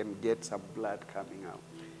sometimes you can get some blood coming out.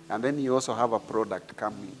 And then you also have a product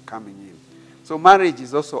coming in. So marriage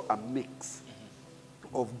is also a mix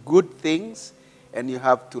of good things, and you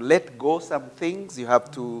have to let go some things. You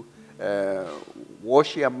have to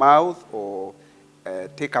wash your mouth, or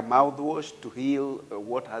take a mouthwash to heal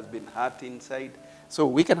what has been hurt inside. So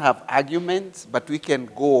we can have arguments, but we can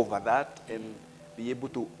go over that and be able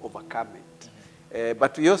to overcome it.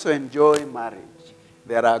 But we also enjoy marriage.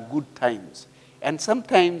 There are good times. And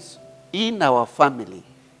sometimes in our family,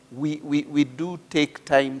 we do take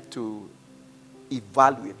time to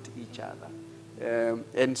evaluate each other.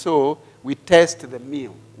 And so we test the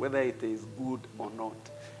meal, whether it is good or not.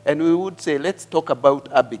 And we would say, let's talk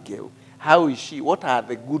about Abigail. How is she? What are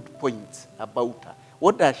the good points about her?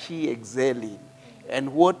 What does she excel in?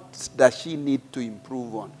 And what does she need to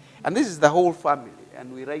improve on? And this is the whole family,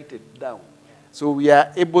 and we write it down. So we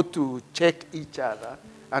are able to check each other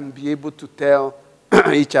and be able to tell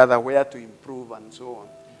each other where to improve and so on.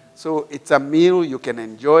 So it's a meal, you can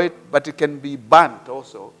enjoy it, but it can be burnt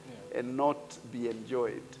also and not be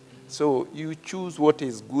enjoyed. So you choose what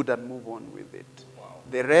is good and move on with it. Wow.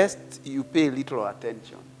 The rest, you pay little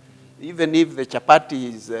attention. Even if the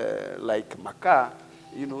chapati is like makaa,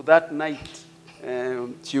 you know, that night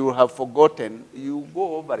you have forgotten, you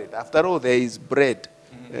go over it. After all, there is bread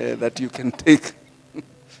that you can take.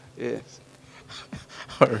 Yes.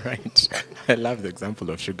 All right. I love the example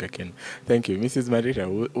of sugarcane. Thank you. Mrs. Marira,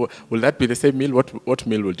 will that be the same meal? What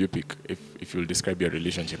meal would you pick if you'll describe your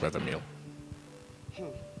relationship as a meal?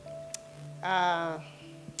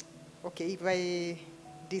 Okay, if I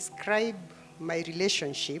describe my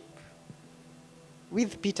relationship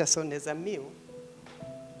with Peterson as a meal,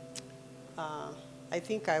 I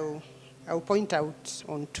think I'll point out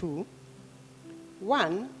on two.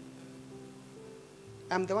 One,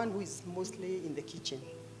 I'm the one who is mostly in the kitchen.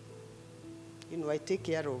 You know, I take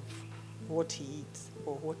care of what he eats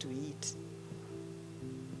or what we eat.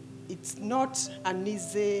 It's not an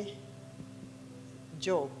easy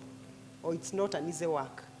job, or it's not an easy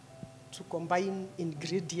work to combine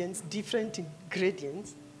ingredients, different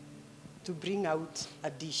ingredients, to bring out a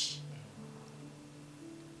dish.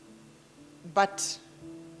 But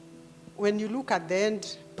when you look at the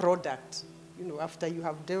end product, you know, after you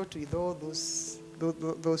have dealt with all those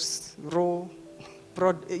raw,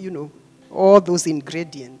 you know, all those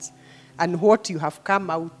ingredients, and what you have come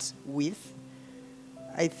out with,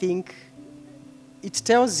 I think it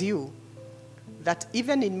tells you that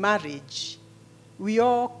even in marriage, we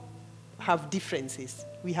all have differences.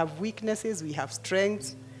 We have weaknesses, we have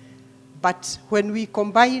strengths, but when we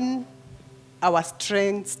combine our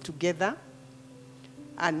strengths together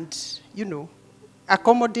and, you know,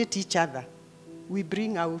 accommodate each other, we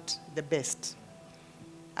bring out the best.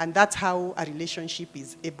 And that's how a relationship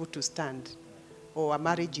is able to stand, or a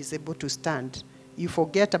marriage is able to stand. You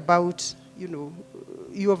forget about, you know,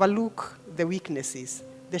 you overlook the weaknesses,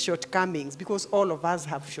 the shortcomings, because all of us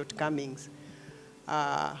have shortcomings.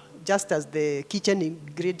 Just as the kitchen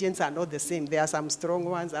ingredients are not the same. There are some strong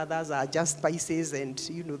ones, others are just spices and,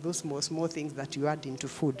 you know, those small things that you add into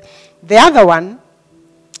food. The other one,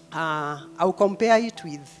 I'll compare it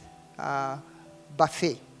with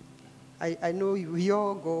buffet. I know we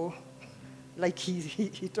all go, like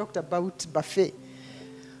he talked about buffet.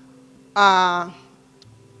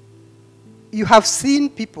 You have seen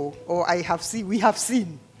people, or we have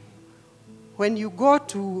seen, when you go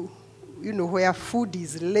to, you know, where food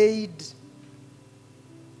is laid,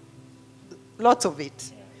 lots of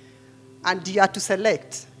it, and you have to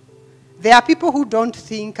select. There are people who don't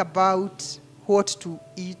think about what to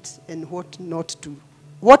eat and what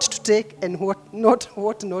to take and what not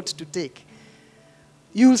to take.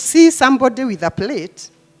 You'll see somebody with a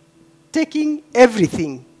plate taking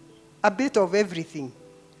everything, a bit of everything.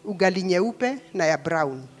 Ugali nyeupe na ya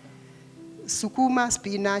brown. Sukuma,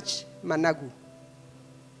 spinach, managu.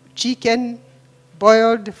 Chicken,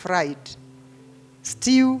 boiled, fried.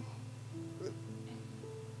 Stew,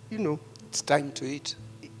 you know. It's time to eat.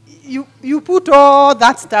 You put all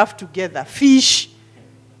that stuff together. Fish,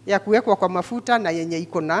 ya kuwekwa kwa mafuta na yenye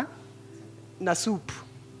iko na soup.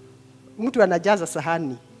 Mtu anajaza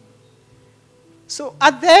sahani. So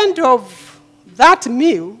at the end of that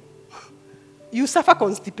meal, you suffer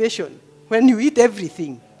constipation when you eat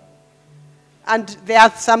everything. And there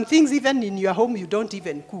are some things even in your home you don't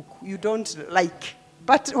even cook, you don't like.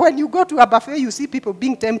 But when you go to a buffet, you see people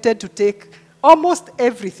being tempted to take almost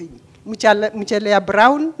everything. Mchele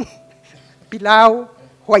brown, pilau,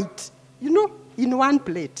 white, you know, in one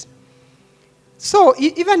plate. So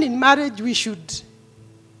even in marriage, we should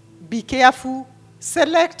be careful,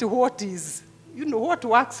 select what is, you know, what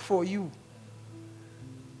works for you.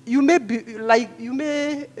 You may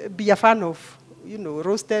be a fan of, you know,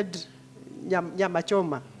 roasted nyama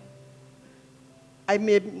choma. I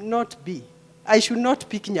may not be. I should not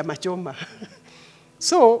pick nyama choma.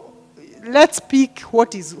 So let's pick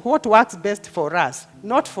what works best for us,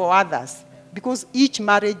 not for others, because each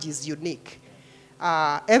marriage is unique.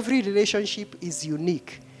 Every relationship is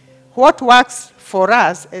unique. What works for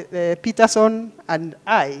us, Peterson and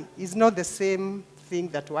I, is not the same thing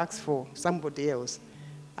that works for somebody else.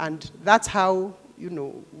 And that's how,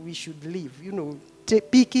 we should live,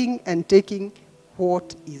 picking and taking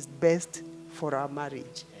what is best for our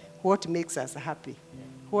marriage, what makes us happy,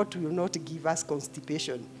 what will not give us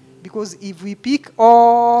constipation. Because if we pick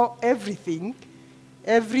everything,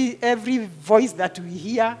 every voice that we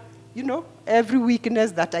hear, every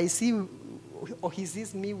weakness that I see or he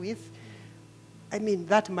sees me with, I mean,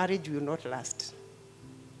 that marriage will not last.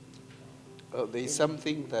 There is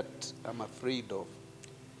something that I'm afraid of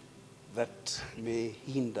that may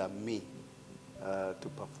hinder me to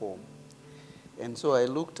perform. And so I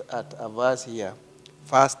looked at a verse here,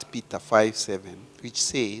 1 Peter 5:7, which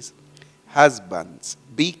says, "Husbands,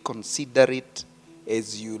 be considerate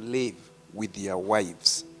as you live with your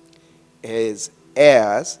wives, as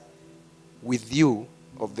heirs with you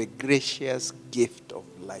of the gracious gift of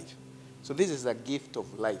life." So this is a gift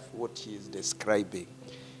of life, what she is describing.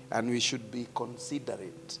 And we should be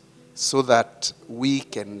considerate so that we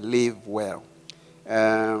can live well.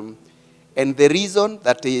 And the reason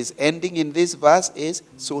that is ending in this verse is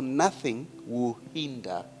so nothing will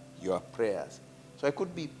hinder your prayers. So I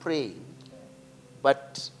could be praying,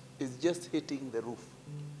 but it's just hitting the roof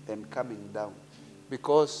and coming down.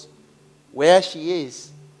 Because where she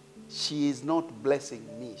is not blessing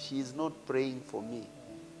me. She is not praying for me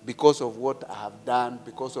because of what I have done,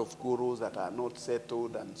 because of quarrels that are not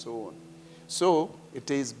settled and so on. So it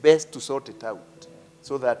is best to sort it out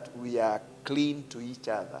so that we are clean to each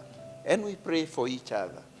other. And we pray for each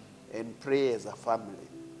other and pray as a family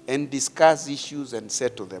and discuss issues and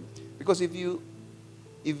settle them. Because if you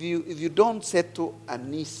don't settle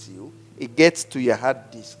an issue, it gets to your hard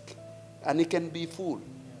disk and it can be full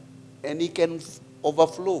and it can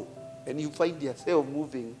overflow and you find yourself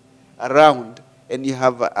moving around and you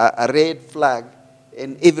have a red flag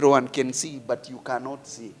and everyone can see but you cannot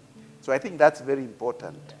see. So I think that's very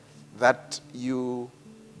important that you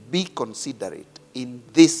be considerate in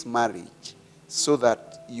this marriage so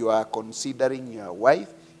that you are considering your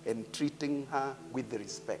wife and treating her with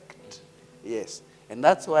respect. Yes. And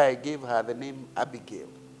that's why I gave her the name Abigail,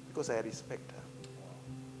 because I respect her.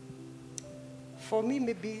 For me,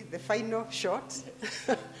 maybe the final shot.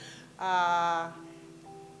 I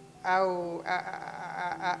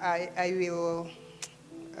will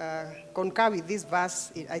concur with this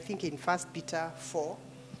verse, I think in 1 Peter 4,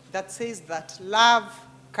 that says that love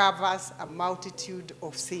covers a multitude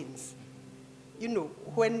of sins.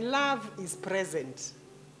 When love is present,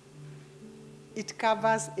 it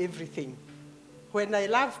covers everything. When I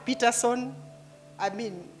love Peterson, I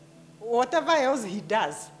mean, whatever else he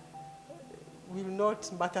does will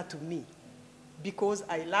not matter to me because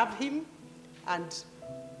I love him and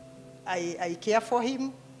I care for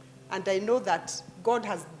him, and I know that God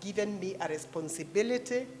has given me a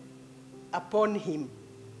responsibility upon him,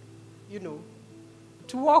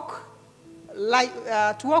 to walk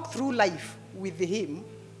through life with him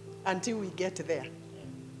until we get there.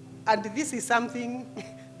 And this is something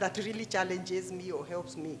that really challenges me or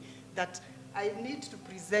helps me, that I need to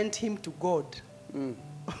present him to God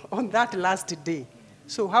on that last day.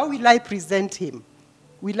 So how will I present him?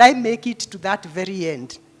 Will I make it to that very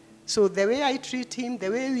end? So the way I treat him, the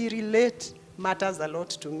way we relate matters a lot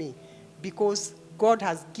to me, because God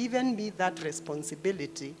has given me that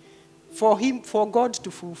responsibility for God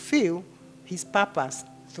to fulfill his purpose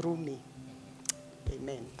through me.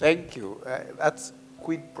 Amen. Thank you. That's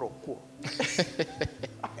quid pro quo.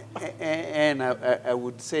 And I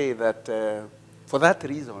would say that for that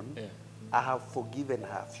reason, I have forgiven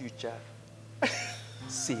her future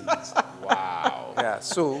sins. Wow. Yeah,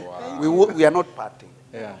 so Wow. we are not parting.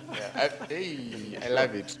 Yeah. I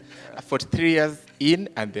love it. 43 years in,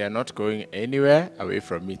 and they are not going anywhere away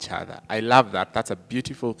from each other. I love that. That's a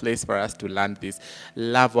beautiful place for us to learn this.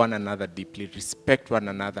 Love one another deeply, respect one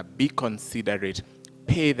another, be considerate,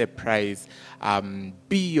 pay the price,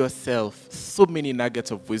 be yourself. So many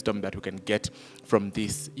nuggets of wisdom that we can get from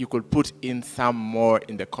this. You could put in some more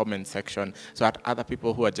in the comment section so that other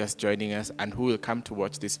people who are just joining us and who will come to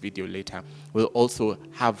watch this video later will also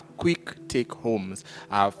have quick take-homes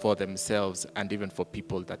for themselves and even for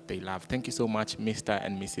people that they love. Thank you so much, Mr.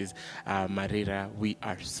 and Mrs. Marira. We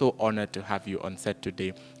are so honored to have you on set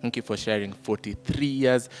today. Thank you for sharing 43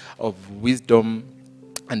 years of wisdom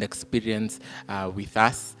and experience with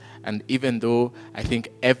us. And even though I think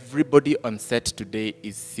everybody on set today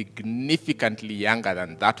is significantly younger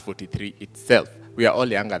than that 43 itself, we are all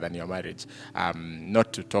younger than your marriage.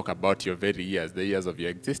 Not to talk about your very years, the years of your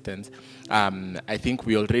existence. I think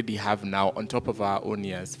we already have now, on top of our own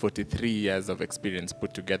years, 43 years of experience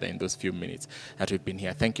put together in those few minutes that we've been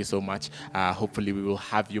here. Thank you so much. Hopefully we will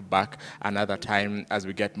have you back another time as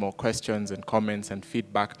we get more questions and comments and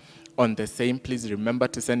feedback on the same. Please remember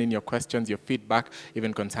to send in your questions, your feedback,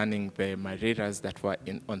 even concerning the Mariras that were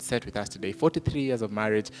on set with us today. 43 years of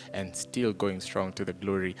marriage and still going strong to the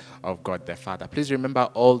glory of God the Father. Please remember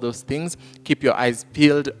all those things. Keep your eyes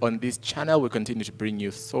peeled on this channel. We continue to bring you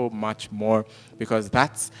so much more because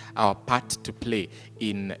that's our part to play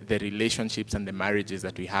in the relationships and the marriages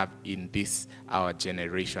that we have in this, our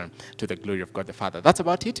generation, to the glory of God the Father. That's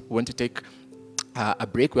about it. We want to take a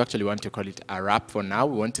break. We actually want to call it a wrap for now.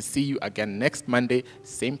 We want to see you again next Monday,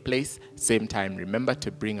 same place, same time. Remember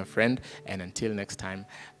to bring a friend, and until next time,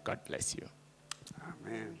 God bless you.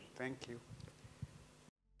 Amen. Thank you.